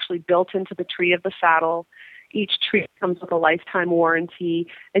is actually built into the tree of the saddle. Each tree comes with a lifetime warranty,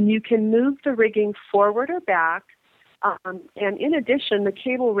 and you can move the rigging forward or back. And in addition, the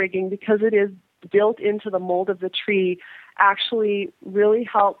cable rigging, because it is built into the mold of the tree, actually really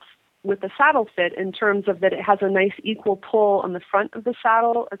helps with the saddle fit in terms of that it has a nice equal pull on the front of the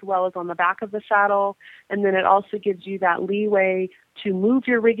saddle as well as on the back of the saddle. And then it also gives you that leeway to move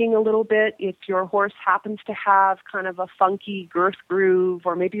your rigging a little bit if your horse happens to have kind of a funky girth groove,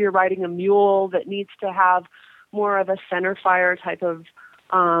 or maybe you're riding a mule that needs to have more of a center fire type of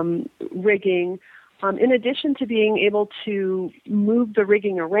rigging. In addition to being able to move the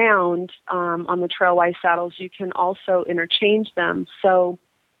rigging around on the Trailwise saddles, you can also interchange them. So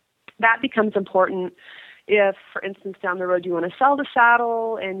that becomes important if, for instance, down the road you want to sell the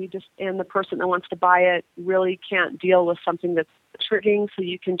saddle and the person that wants to buy it really can't deal with something that's rigging, so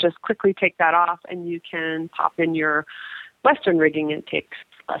you can just quickly take that off and you can pop in your Western rigging. It takes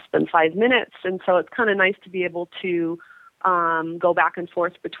less than 5 minutes, and so it's kind of nice to be able to go back and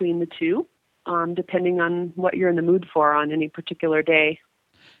forth between the two, depending on what you're in the mood for on any particular day.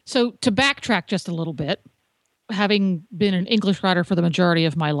 So to backtrack just a little bit, having been an English rider for the majority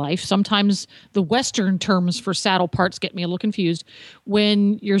of my life, sometimes the Western terms for saddle parts get me a little confused.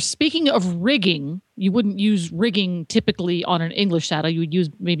 When you're speaking of rigging, you wouldn't use rigging typically on an English saddle. You would use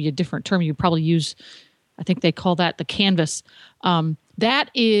maybe a different term. You'd probably use, I think they call that the canvas.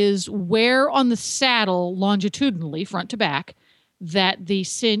 That is where on the saddle, longitudinally, front to back, that the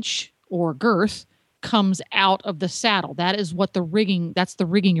cinch or girth comes out of the saddle. That is what that's the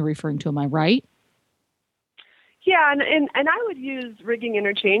rigging you're referring to. Am I right? Yeah, and I would use rigging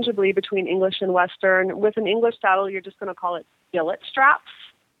interchangeably between English and Western. With an English saddle, you're just going to call it billet straps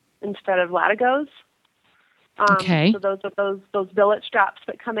instead of latigos. Okay. So those are those billet straps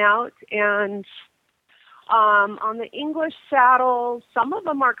that come out. And on the English saddles, some of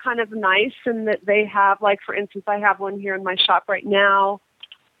them are kind of nice in that they have, like, for instance, I have one here in my shop right now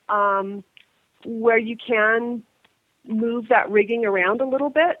where you can move that rigging around a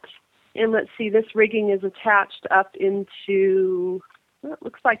little bit. And let's see, this rigging is attached up into, well, it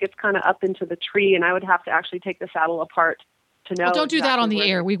looks like it's kind of up into the tree, and I would have to actually take the saddle apart to know. Well, don't do that on the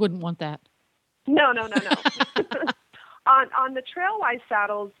exactly air. We wouldn't want that. No. On the Trailwise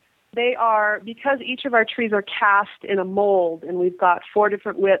saddles, they are, because each of our trees are cast in a mold, and we've got 4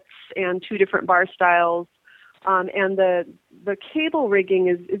 different widths and 2 different bar styles, and the cable rigging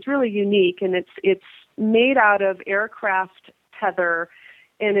is really unique, and it's made out of aircraft tether,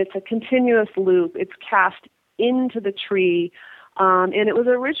 and it's a continuous loop. It's cast into the tree, and it was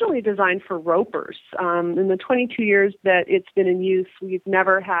originally designed for ropers. In the 22 years that it's been in use, we've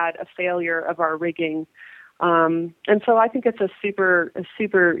never had a failure of our rigging. And so I think it's a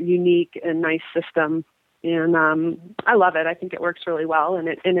super unique and nice system, and I love it. I think it works really well, and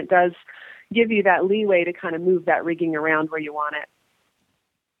it does give you that leeway to kind of move that rigging around where you want it.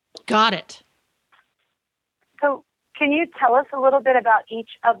 Got it. So can you tell us a little bit about each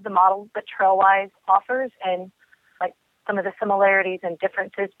of the models that Trailwise offers and like some of the similarities and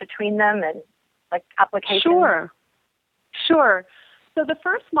differences between them and like applications? Sure. So the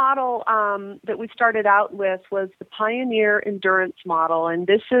first model that we started out with was the Pioneer Endurance model, and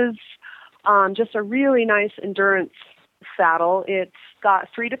this is just a really nice endurance saddle. It's got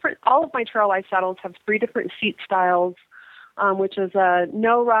all of my Trailwise saddles have 3 different seat styles, which is a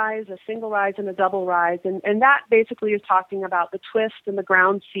no rise, a single rise, and a double rise. And that basically is talking about the twist and the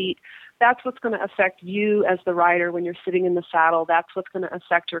ground seat. That's what's going to affect you as the rider when you're sitting in the saddle. That's what's going to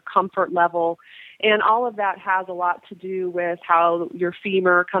affect your comfort level. And all of that has a lot to do with how your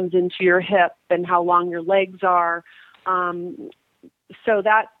femur comes into your hip and how long your legs are. So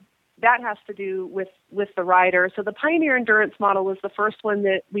that has to do with the rider. So the Pioneer Endurance model was the first one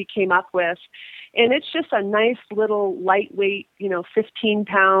that we came up with. And it's just a nice little lightweight,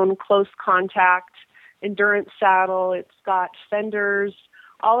 15-pound close contact endurance saddle. It's got fenders.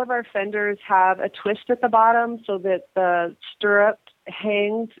 All of our fenders have a twist at the bottom so that the stirrup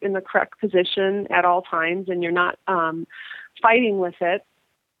hangs in the correct position at all times and you're not fighting with it.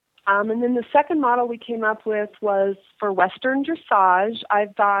 And then the second model we came up with was for Western dressage.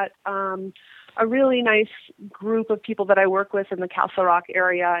 I've got a really nice group of people that I work with in the Castle Rock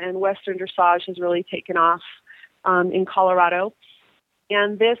area, and Western dressage has really taken off in Colorado.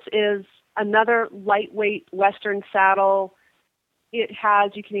 And this is another lightweight Western saddle. You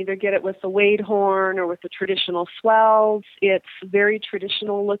can either get it with the wade horn or with the traditional swells. It's very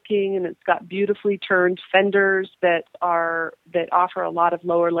traditional looking, and it's got beautifully turned fenders that offer a lot of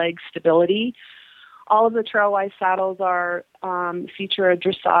lower leg stability. All of the Trailwise saddles feature a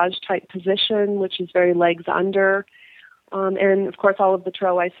dressage type position, which is very legs under. And of course, all of the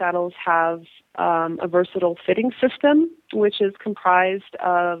Trailwise saddles have a versatile fitting system, which is comprised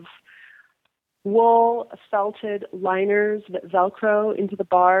of wool felted liners that Velcro into the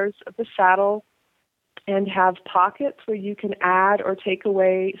bars of the saddle and have pockets where you can add or take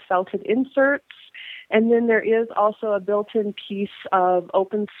away felted inserts. And then there is also a built-in piece of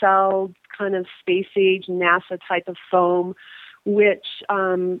open-celled kind of space-age NASA type of foam, which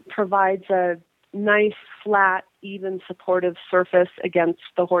provides a nice, flat, even supportive surface against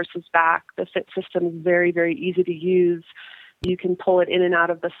the horse's back. The fit system is very, very easy to use. You can pull it in and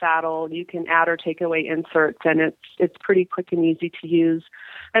out of the saddle. You can add or take away inserts, and it's pretty quick and easy to use.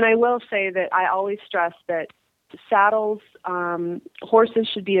 And I will say that I always stress that saddles, horses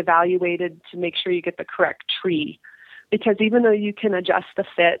should be evaluated to make sure you get the correct tree, because even though you can adjust the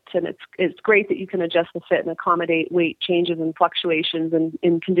fit, and it's great that you can adjust the fit and accommodate weight changes and fluctuations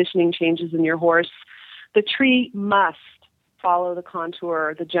and conditioning changes in your horse, the tree must follow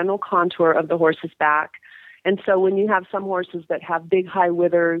the general contour of the horse's back. And so when you have some horses that have big high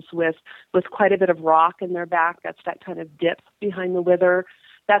withers with quite a bit of rock in their back, that's that kind of dip behind the wither,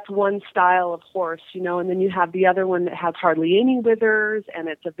 that's one style of horse, and then you have the other one that has hardly any withers, and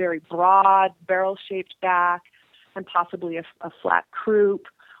it's a very broad barrel-shaped back and possibly a flat croup.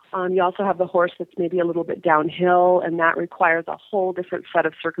 You also have the horse that's maybe a little bit downhill, and that requires a whole different set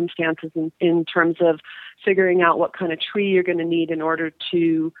of circumstances in terms of figuring out what kind of tree you're going to need in order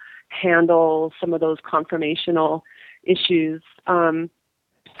to handle some of those conformational issues. So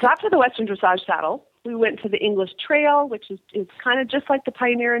after the Western dressage saddle, We went to the English Trail, which is kind of just like the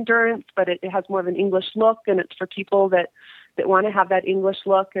Pioneer Endurance, but it has more of an English look, and it's for people that want to have that English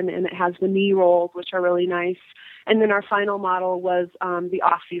look, and it has the knee rolls, which are really nice. And then our final model was the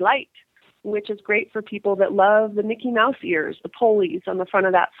Aussie Light, which is great for people that love the Mickey Mouse ears, the pulleys on the front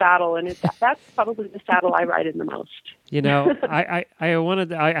of that saddle, and that's probably the saddle I ride in the most. You know, I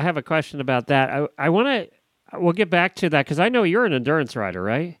have a question about that. We'll get back to that because I know you're an endurance rider,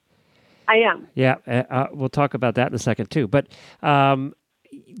 right? I am. Yeah, we'll talk about that in a second too. But I want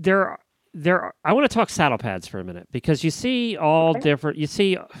to talk saddle pads for a minute because you see all different. You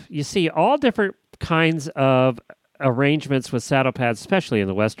see all different kinds of arrangements with saddle pads, especially in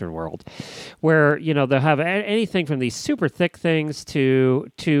the Western world, where they'll have anything from these super thick things to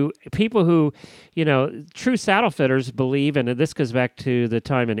people who, true saddle fitters believe, and this goes back to the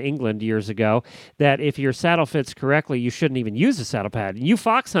time in England years ago, that if your saddle fits correctly, you shouldn't even use a saddle pad. You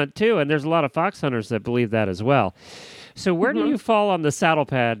fox hunt too, and there's a lot of fox hunters that believe that as well. So where do you fall on the saddle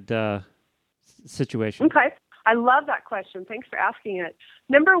pad situation? Okay. I love that question. Thanks for asking it.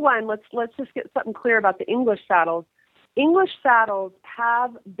 Number one, let's just get something clear about the English saddles. English saddles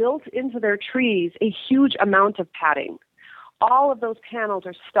have built into their trees a huge amount of padding. All of those panels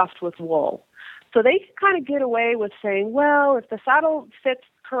are stuffed with wool. So they can kind of get away with saying, well, if the saddle fits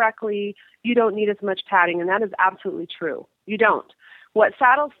correctly, you don't need as much padding, and that is absolutely true. You don't. What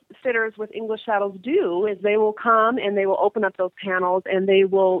saddle fitters with English saddles do is they will come and they will open up those panels and they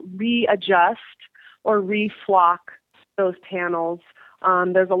will readjust or reflock those panels.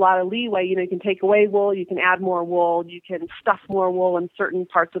 There's a lot of leeway. You can take away wool, you can add more wool, you can stuff more wool in certain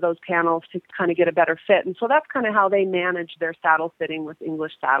parts of those panels to kind of get a better fit. And so that's kind of how they manage their saddle fitting with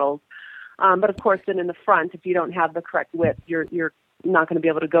English saddles. But of course, then in the front, if you don't have the correct width, you're not going to be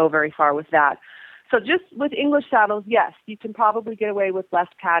able to go very far with that. So just with English saddles, yes, you can probably get away with less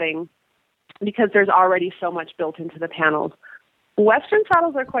padding because there's already so much built into the panels. Western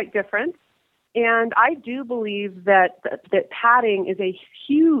saddles are quite different. And I do believe that padding is a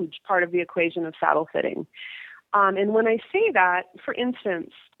huge part of the equation of saddle fitting. And when I say that, for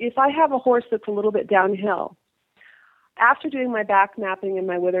instance, if I have a horse that's a little bit downhill, after doing my back mapping and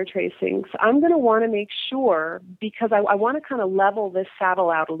my wither tracings, I'm going to want to make sure, because I want to kind of level this saddle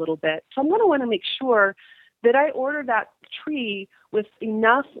out a little bit, so I'm going to want to make sure that I order that tree with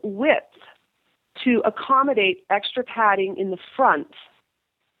enough width to accommodate extra padding in the front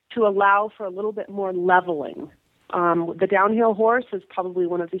to allow for a little bit more leveling. The downhill horse is probably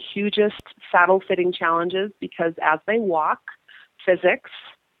one of the hugest saddle fitting challenges because as they walk, physics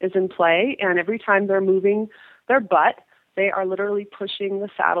is in play, and every time they're moving their butt, they are literally pushing the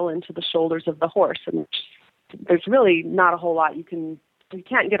saddle into the shoulders of the horse. And there's really not a whole lot you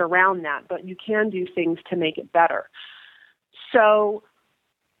can't get around that, but you can do things to make it better. So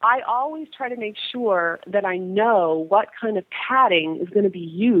I always try to make sure that I know what kind of padding is going to be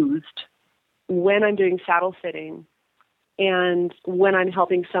used when I'm doing saddle fitting and when I'm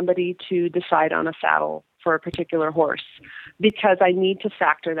helping somebody to decide on a saddle for a particular horse, because I need to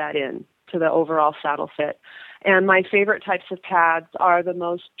factor that in to the overall saddle fit. And my favorite types of pads are the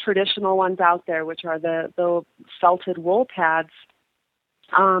most traditional ones out there, which are the felted wool pads.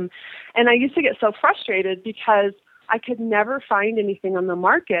 And I used to get so frustrated because I could never find anything on the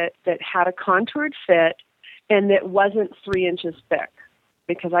market that had a contoured fit and that wasn't 3 inches thick,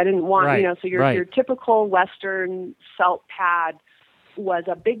 because I didn't want, so your typical Western felt pad was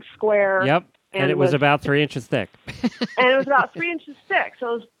a big square. Yep. And it was about 3 inches thick. And it was about 3 inches thick.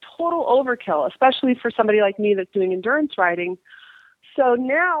 So it was total overkill, especially for somebody like me that's doing endurance riding. So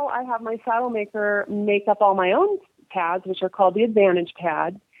now I have my saddle maker make up all my own pads, which are called the Advantage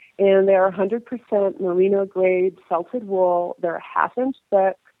pad. And they're 100% merino grade felted wool. They're a 1/2 inch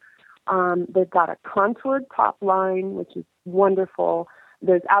thick. They've got a contoured top line, which is wonderful.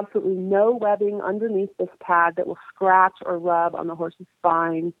 There's absolutely no webbing underneath this pad that will scratch or rub on the horse's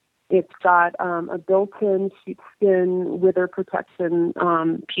spine. It's got a built-in sheepskin wither protection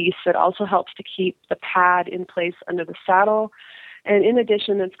piece that also helps to keep the pad in place under the saddle. And in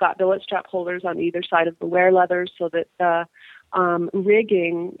addition, it's got billet strap holders on either side of the wear leather so that the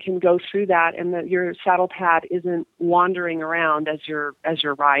rigging can go through that and that your saddle pad isn't wandering around as you're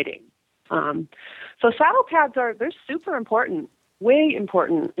riding. So saddle pads they're super important, way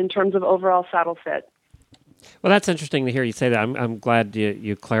important in terms of overall saddle fit. Well, that's interesting to hear you say that. I'm glad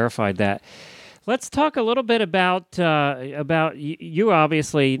you clarified that. Let's talk a little bit about you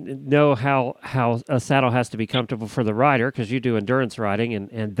obviously know how a saddle has to be comfortable for the rider because you do endurance riding,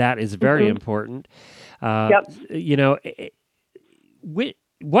 and that is very important. Yep.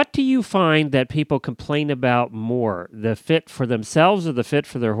 What do you find that people complain about more, the fit for themselves or the fit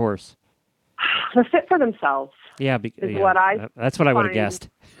for their horse? the fit for themselves. Yeah, is what that's what I would have guessed.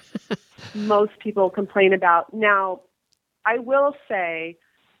 Most people complain about. Now, I will say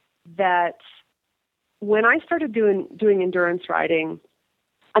that when I started doing endurance riding,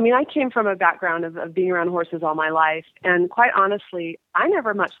 I mean, I came from a background of being around horses all my life, and quite honestly, I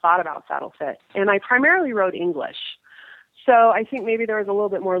never much thought about saddle fit, and I primarily rode English. So I think maybe there was a little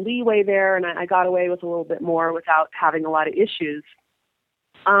bit more leeway there, and I got away with a little bit more without having a lot of issues.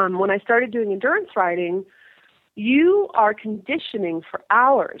 When I started doing endurance riding, you are conditioning for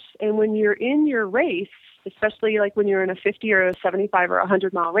hours, and when you're in your race, especially like when you're in a 50 or a 75 or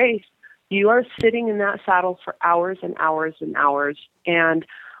 100 mile race, you are sitting in that saddle for hours and hours and hours, and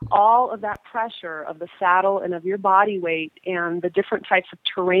all of that pressure of the saddle and of your body weight and the different types of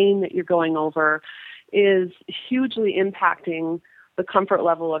terrain that you're going over is hugely impacting the comfort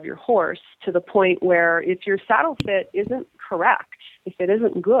level of your horse, to the point where if your saddle fit isn't correct, if it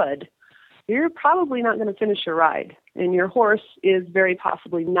isn't good, you're probably not going to finish your ride, and your horse is very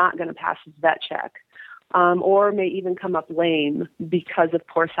possibly not going to pass his vet check, or may even come up lame because of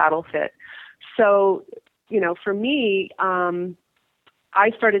poor saddle fit. So, for me,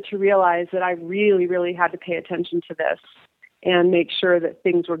 I started to realize that I really, really had to pay attention to this and make sure that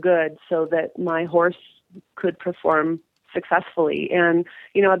things were good so that my horse could perform successfully. And,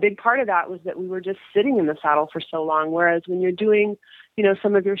 a big part of that was that we were just sitting in the saddle for so long, whereas when you're doing,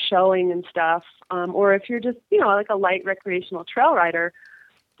 some of your showing and stuff, or if you're just, like a light recreational trail rider,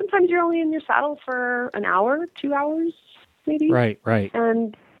 sometimes you're only in your saddle for an hour, 2 hours, maybe. Right.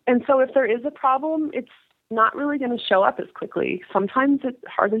 And so if there is a problem, it's not really going to show up as quickly. Sometimes it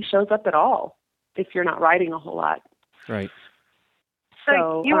hardly shows up at all if you're not riding a whole lot. Right.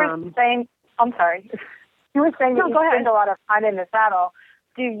 So you were saying, I'm sorry. You were saying that you spend a lot of time in the saddle.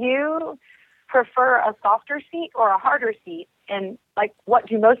 Do you prefer a softer seat or a harder seat? And what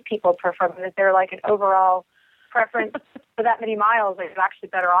do most people prefer? Is there an overall preference for that many miles that you're actually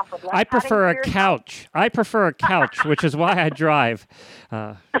better off with less? I prefer a couch. Which is why I drive.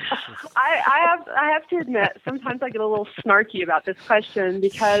 I have to admit, sometimes I get a little snarky about this question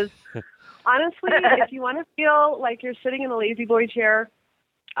because, honestly, if you want to feel like you're sitting in a lazy boy chair,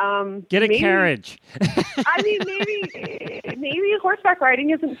 get a carriage. I mean, maybe horseback riding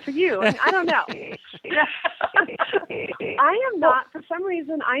isn't for you. I don't know. I am not, for some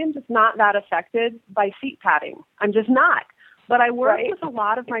reason, I am just not that affected by seat padding. I'm just not. But I work with a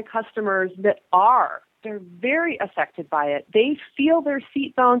lot of my customers that are. They're very affected by it. They feel their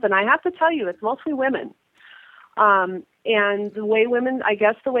seat bones, and I have to tell you, it's mostly women. And the way women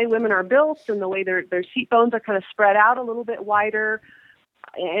are built and the way their seat bones are kind of spread out a little bit wider,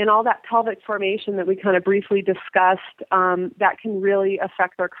 and all that pelvic formation that we kind of briefly discussed, that can really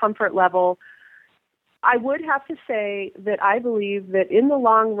affect their comfort level. I would have to say that I believe that in the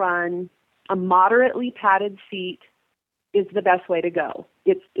long run, a moderately padded seat is the best way to go.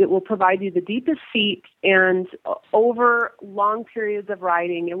 It will provide you the deepest seat, and over long periods of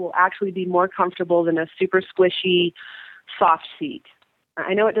riding, it will actually be more comfortable than a super squishy, soft seat.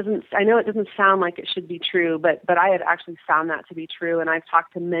 I know it doesn't sound like it should be true, but I have actually found that to be true, and I've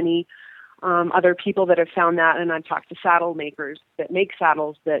talked to many other people that have found that, and I've talked to saddle makers that make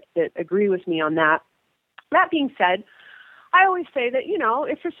saddles that agree with me on that. That being said, I always say that,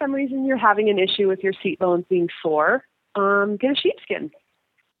 if for some reason you're having an issue with your seat bones being sore, get a sheepskin,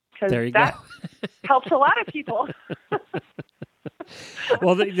 because that helps a lot of people.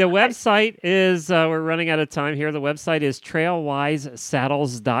 Well, the website is, we're running out of time here. The website is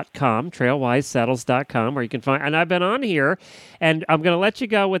trailwisesaddles.com, where you can find, and I've been on here, and I'm going to let you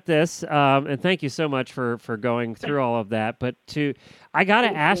go with this, and thank you so much for going through all of that. But I got to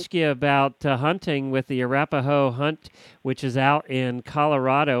ask you about hunting with the Arapahoe Hunt, which is out in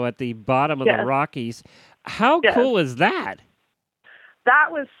Colorado at the bottom of the Rockies. How cool is that?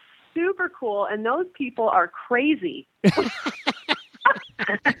 That was super cool, and those people are crazy.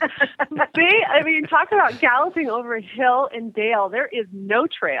 Talk about galloping over hill and dale. There is no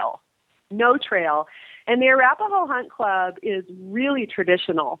trail. And the Arapahoe Hunt Club is really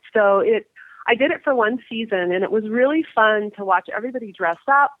traditional. So I did it for one season, and it was really fun to watch everybody dress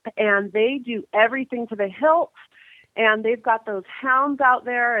up, and they do everything to the hilt. And they've got those hounds out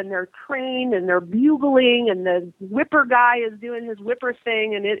there, and they're trained, and they're bugling, and the whipper guy is doing his whipper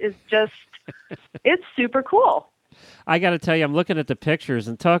thing, and it is just, it's super cool. I got to tell you, I'm looking at the pictures,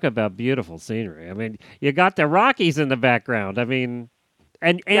 and talk about beautiful scenery. I mean, you got the Rockies in the background. I mean,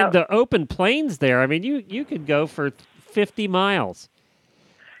 and the open plains there. I mean, you could go for 50 miles.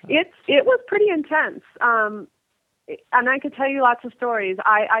 It was pretty intense. and I could tell you lots of stories.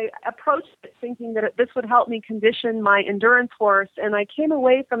 I approached it thinking that this would help me condition my endurance horse, and I came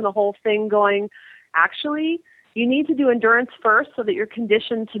away from the whole thing going, actually, you need to do endurance first so that you're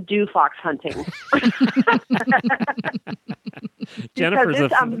conditioned to do fox hunting.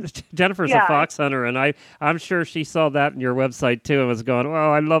 Jennifer's a fox hunter, and I'm sure she saw that in your website too and was going,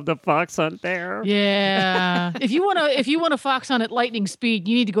 "Oh, I love the fox hunt there." Yeah. if you want to fox hunt at lightning speed,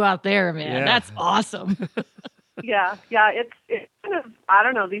 you need to go out there, man. Yeah. That's awesome. Yeah. It's kind of, I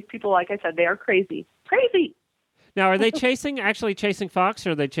don't know. These people, like I said, they are crazy. Crazy. Now, are they actually chasing fox,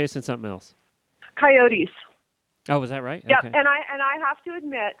 or are they chasing something else? Coyotes. Oh, was that right? Yeah, Okay. and I have to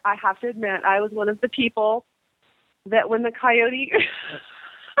admit, I was one of the people that when the coyote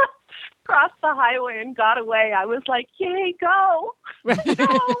crossed the highway and got away, I was like, "Yay, go!" Go.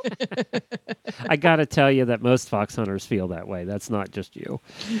 I got to tell you that most fox hunters feel that way. That's not just you.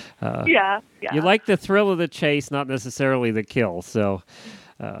 Yeah. You like the thrill of the chase, not necessarily the kill. So,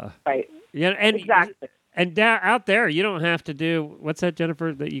 right. Yeah, and exactly. And out there, you don't have to do what's that,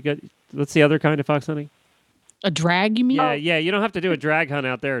 Jennifer? That you got? What's the other kind of fox hunting? A drag, you mean? Yeah. You don't have to do a drag hunt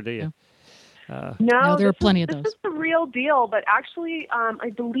out there, do you? No, there are plenty of those. This is the real deal, but actually, I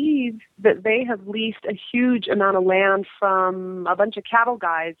believe that they have leased a huge amount of land from a bunch of cattle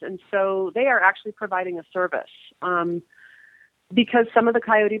guys, and so they are actually providing a service. Because some of the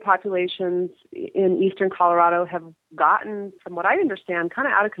coyote populations in eastern Colorado have gotten, from what I understand, kind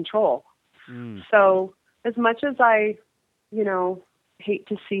of out of control. So as much as I, hate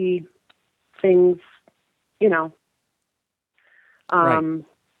to see things,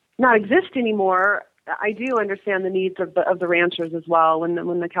 not exist anymore, I do understand the needs of the ranchers as well when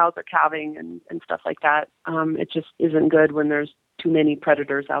the cows are calving and stuff like that. It just isn't good when there's too many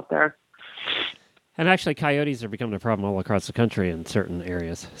predators out there. And actually, coyotes are becoming a problem all across the country in certain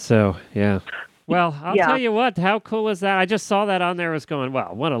areas. So, yeah. Well, I'll tell you what, how cool is that? I just saw that on there. I was going,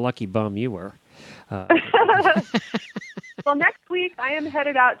 wow, what a lucky bum you were. Well, next week I am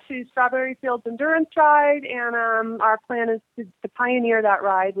headed out to Strawberry Fields Endurance Ride, and our plan is to pioneer that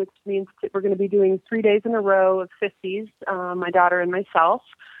ride, which means that we're going to be doing 3 days in a row of 50s, my daughter and myself.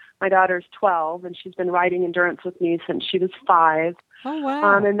 My daughter's 12, and she's been riding endurance with me since she was 5. Oh,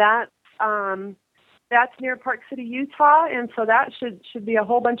 wow. And that's near Park City, Utah, and so that should be a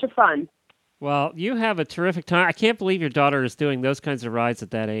whole bunch of fun. Well, you have a terrific time. I can't believe your daughter is doing those kinds of rides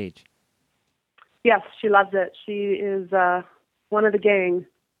at that age. Yes, she loves it. She is one of the gang.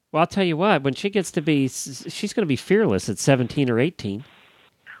 Well, I'll tell you what, when she gets to be, she's going to be fearless at 17 or 18.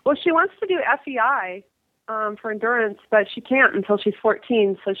 Well, she wants to do FEI for endurance, but she can't until she's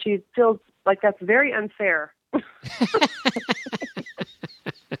 14, so she feels like that's very unfair.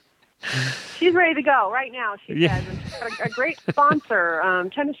 She's ready to go right now, she says. And she's got a great sponsor,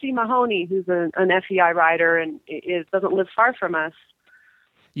 Tennessee Mahoney, who's an FEI rider and doesn't live far from us.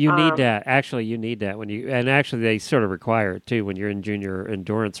 You need that. Actually, you need that and actually they sort of require it too when you're in junior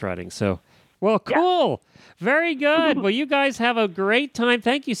endurance riding. So, well, cool. Yeah. Very good. Well, you guys have a great time.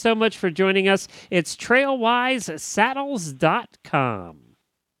 Thank you so much for joining us. It's trailwisesaddles.com.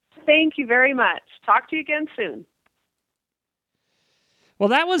 Thank you very much. Talk to you again soon. Well,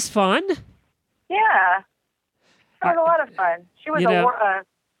 that was fun. Yeah. It was a lot of fun. She was a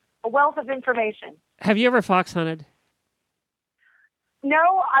wealth of information. Have you ever fox hunted?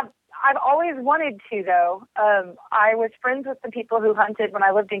 No, I've always wanted to, though. I was friends with some people who hunted when I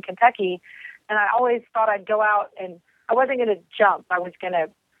lived in Kentucky, and I always thought I'd go out and I wasn't going to jump. I was going to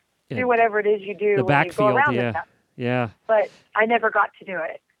do whatever it is you do the when backfield, you go around. Yeah. But I never got to do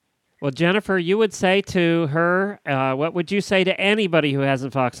it. Well, Jennifer, you would say to her, what would you say to anybody who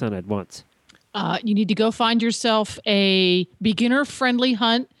hasn't fox hunted once? You need to go find yourself a beginner-friendly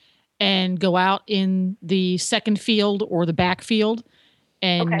hunt and go out in the second field or the backfield.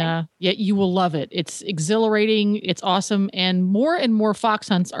 And you will love it. It's exhilarating. It's awesome. And more fox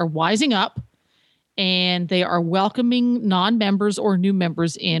hunts are wising up, and they are welcoming non-members or new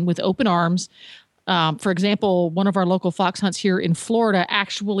members in with open arms. For example, one of our local fox hunts here in Florida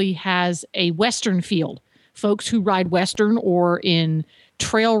actually has a Western field. Folks who ride Western or in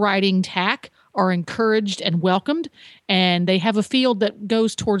trail riding tack are encouraged and welcomed. And they have a field that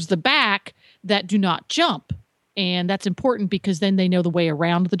goes towards the back that do not jump. And that's important because then they know the way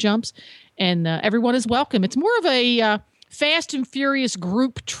around the jumps. And everyone is welcome. It's more of a fast and furious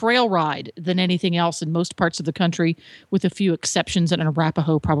group trail ride than anything else in most parts of the country, with a few exceptions, and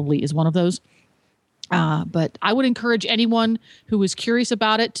Arapahoe probably is one of those. But I would encourage anyone who is curious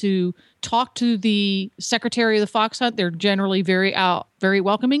about it to talk to the secretary of the fox hunt. They're generally very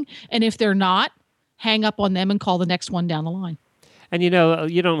welcoming. And if they're not, hang up on them and call the next one down the line. And you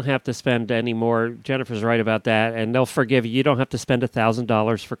don't have to spend any more. Jennifer's right about that, and they'll forgive you. You don't have to spend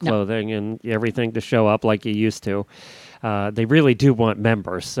 $1,000 for clothing and everything to show up like you used to. They really do want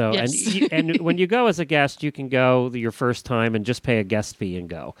members. So, Yes. and when you go as a guest, you can go your first time and just pay a guest fee and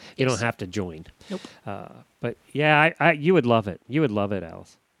go. You don't have to join. Nope. But yeah, you would love it. You would love it,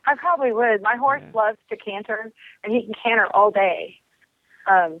 Alice. I probably would. My horse loves to canter, and he can canter all day.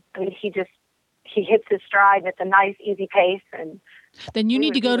 He hits his stride, and it's a nice, easy pace. And then you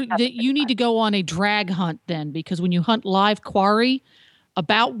need to go on a drag hunt then, because when you hunt live quarry,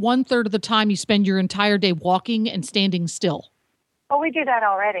 about 1/3 of the time you spend your entire day walking and standing still. Well, we do that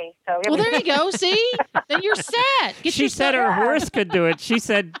already. So well, there you go. See, then you're set. She said her horse could do it. She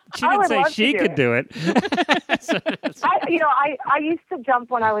said she didn't say she could do it. I used to jump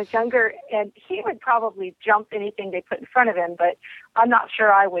when I was younger, and he would probably jump anything they put in front of him. But I'm not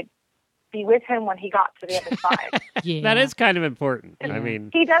sure I would be with him when he got to the other side. Yeah. That is kind of important. I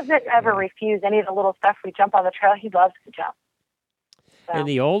mean, he doesn't ever refuse any of the little stuff we jump on the trail. He loves to jump. So. In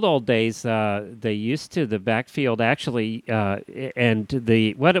the old days, they used to the backfield actually, and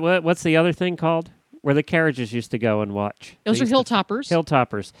the what's the other thing called? Where the carriages used to go and watch. Those are hilltoppers.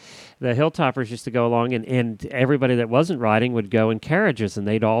 Hilltoppers. The hilltoppers used to go along, and everybody that wasn't riding would go in carriages, and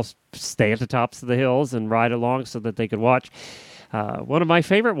they'd all stay at the tops of the hills and ride along so that they could watch. One of my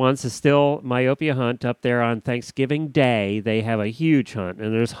favorite ones is still Myopia Hunt up there on Thanksgiving Day. They have a huge hunt,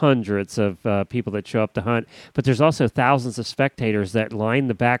 and there's hundreds of people that show up to hunt. But there's also thousands of spectators that line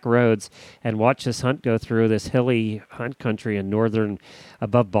the back roads and watch this hunt go through this hilly hunt country in northern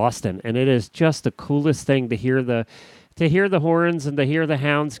above Boston. And it is just the coolest thing to hear the horns and to hear the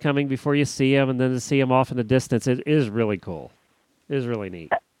hounds coming before you see them, and then to see them off in the distance. It is really cool. It is really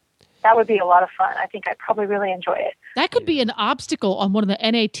neat. That would be a lot of fun. I think I'd probably really enjoy it. That could be an obstacle on one of the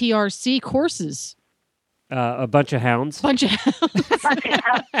NATRC courses. A bunch of hounds. I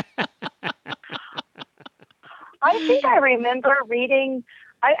think I remember reading,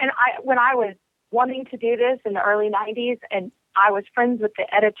 when I was wanting to do this in the early 90s, and I was friends with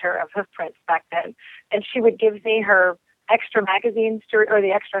the editor of Hoofprints back then, and she would give me her extra magazines or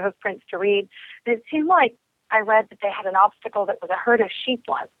the extra Hoofprints to read. And it seemed like I read that they had an obstacle that was a herd of sheep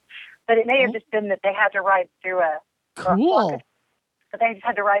once. But it may have just been that they had to ride through but they just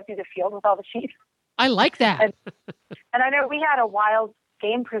had to ride through the field with all the sheep. I like that. And I know we had a wild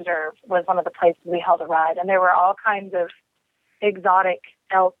game preserve was one of the places we held a ride, and there were all kinds of exotic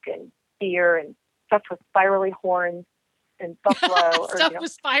elk and deer and stuff with spirally horns and buffalo. Stuff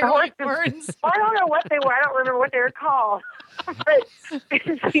with spirally horns. I don't know what they were. I don't remember what they were called. But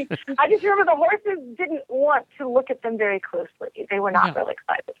I just remember the horses didn't want to look at them very closely. They were not really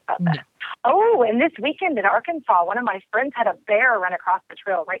excited about that. Oh, and this weekend in Arkansas, one of my friends had a bear run across the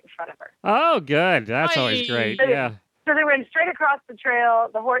trail right in front of her. Oh, good. That's always great. Yeah. So they went straight across the trail.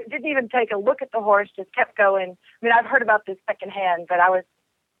 The horse didn't even take a look at the horse, just kept going. I mean, I've heard about this secondhand, but I was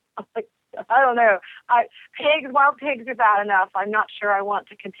like, I don't know. Wild pigs are bad enough. I'm not sure I want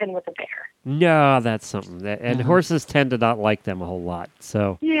to contend with a bear. No, that's something. And horses tend to not like them a whole lot.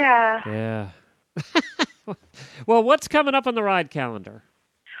 So yeah. Well, what's coming up on the ride calendar?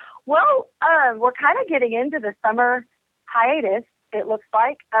 Well, we're kind of getting into the summer hiatus, it looks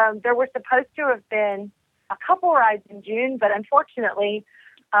like. There were supposed to have been a couple rides in June, but unfortunately,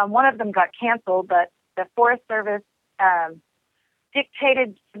 one of them got canceled. But the Forest Service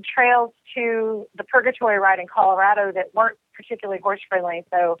dictated some trails to the Purgatory ride in Colorado that weren't particularly horse friendly.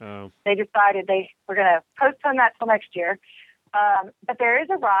 So they decided they were going to postpone that till next year. But there is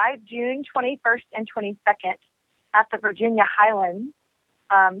a ride June 21st and 22nd at the Virginia Highlands.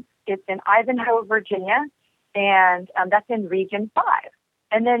 It's in Ivanhoe, Virginia, and that's in Region 5.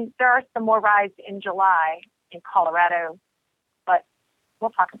 And then there are some more rides in July in Colorado, but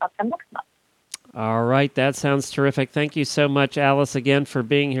we'll talk about them next month. All right, that sounds terrific. Thank you so much, Alice, again, for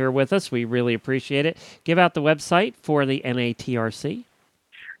being here with us. We really appreciate it. Give out the website for the NATRC.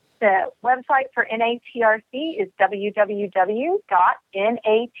 The website for NATRC is www.natrc.org.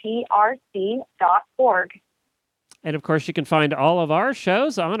 And, of course, you can find all of our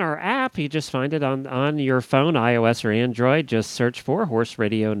shows on our app. You just find it on your phone, iOS or Android. Just search for Horse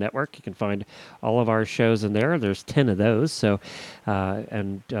Radio Network. You can find all of our shows in there. There's 10 of those. So,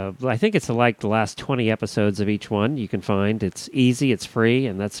 I think it's like the last 20 episodes of each one you can find. It's easy, it's free,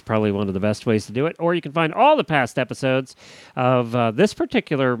 and that's probably one of the best ways to do it. Or you can find all the past episodes of this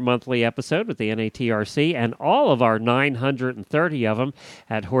particular monthly episode with the NATRC and all of our 930 of them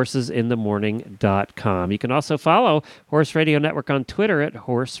at horsesinthemorning.com. You can also follow follow Horse Radio Network on Twitter at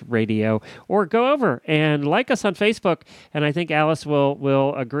Horse Radio, or go over and like us on Facebook. And I think Alice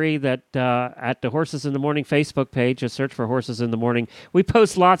will agree that at the Horses in the Morning Facebook page, just search for Horses in the Morning. We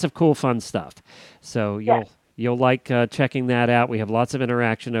post lots of cool, fun stuff. So you'll like checking that out. We have lots of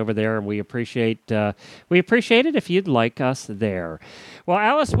interaction over there, and we appreciate it if you'd like us there. Well,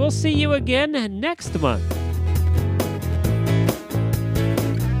 Alice, we'll see you again next month.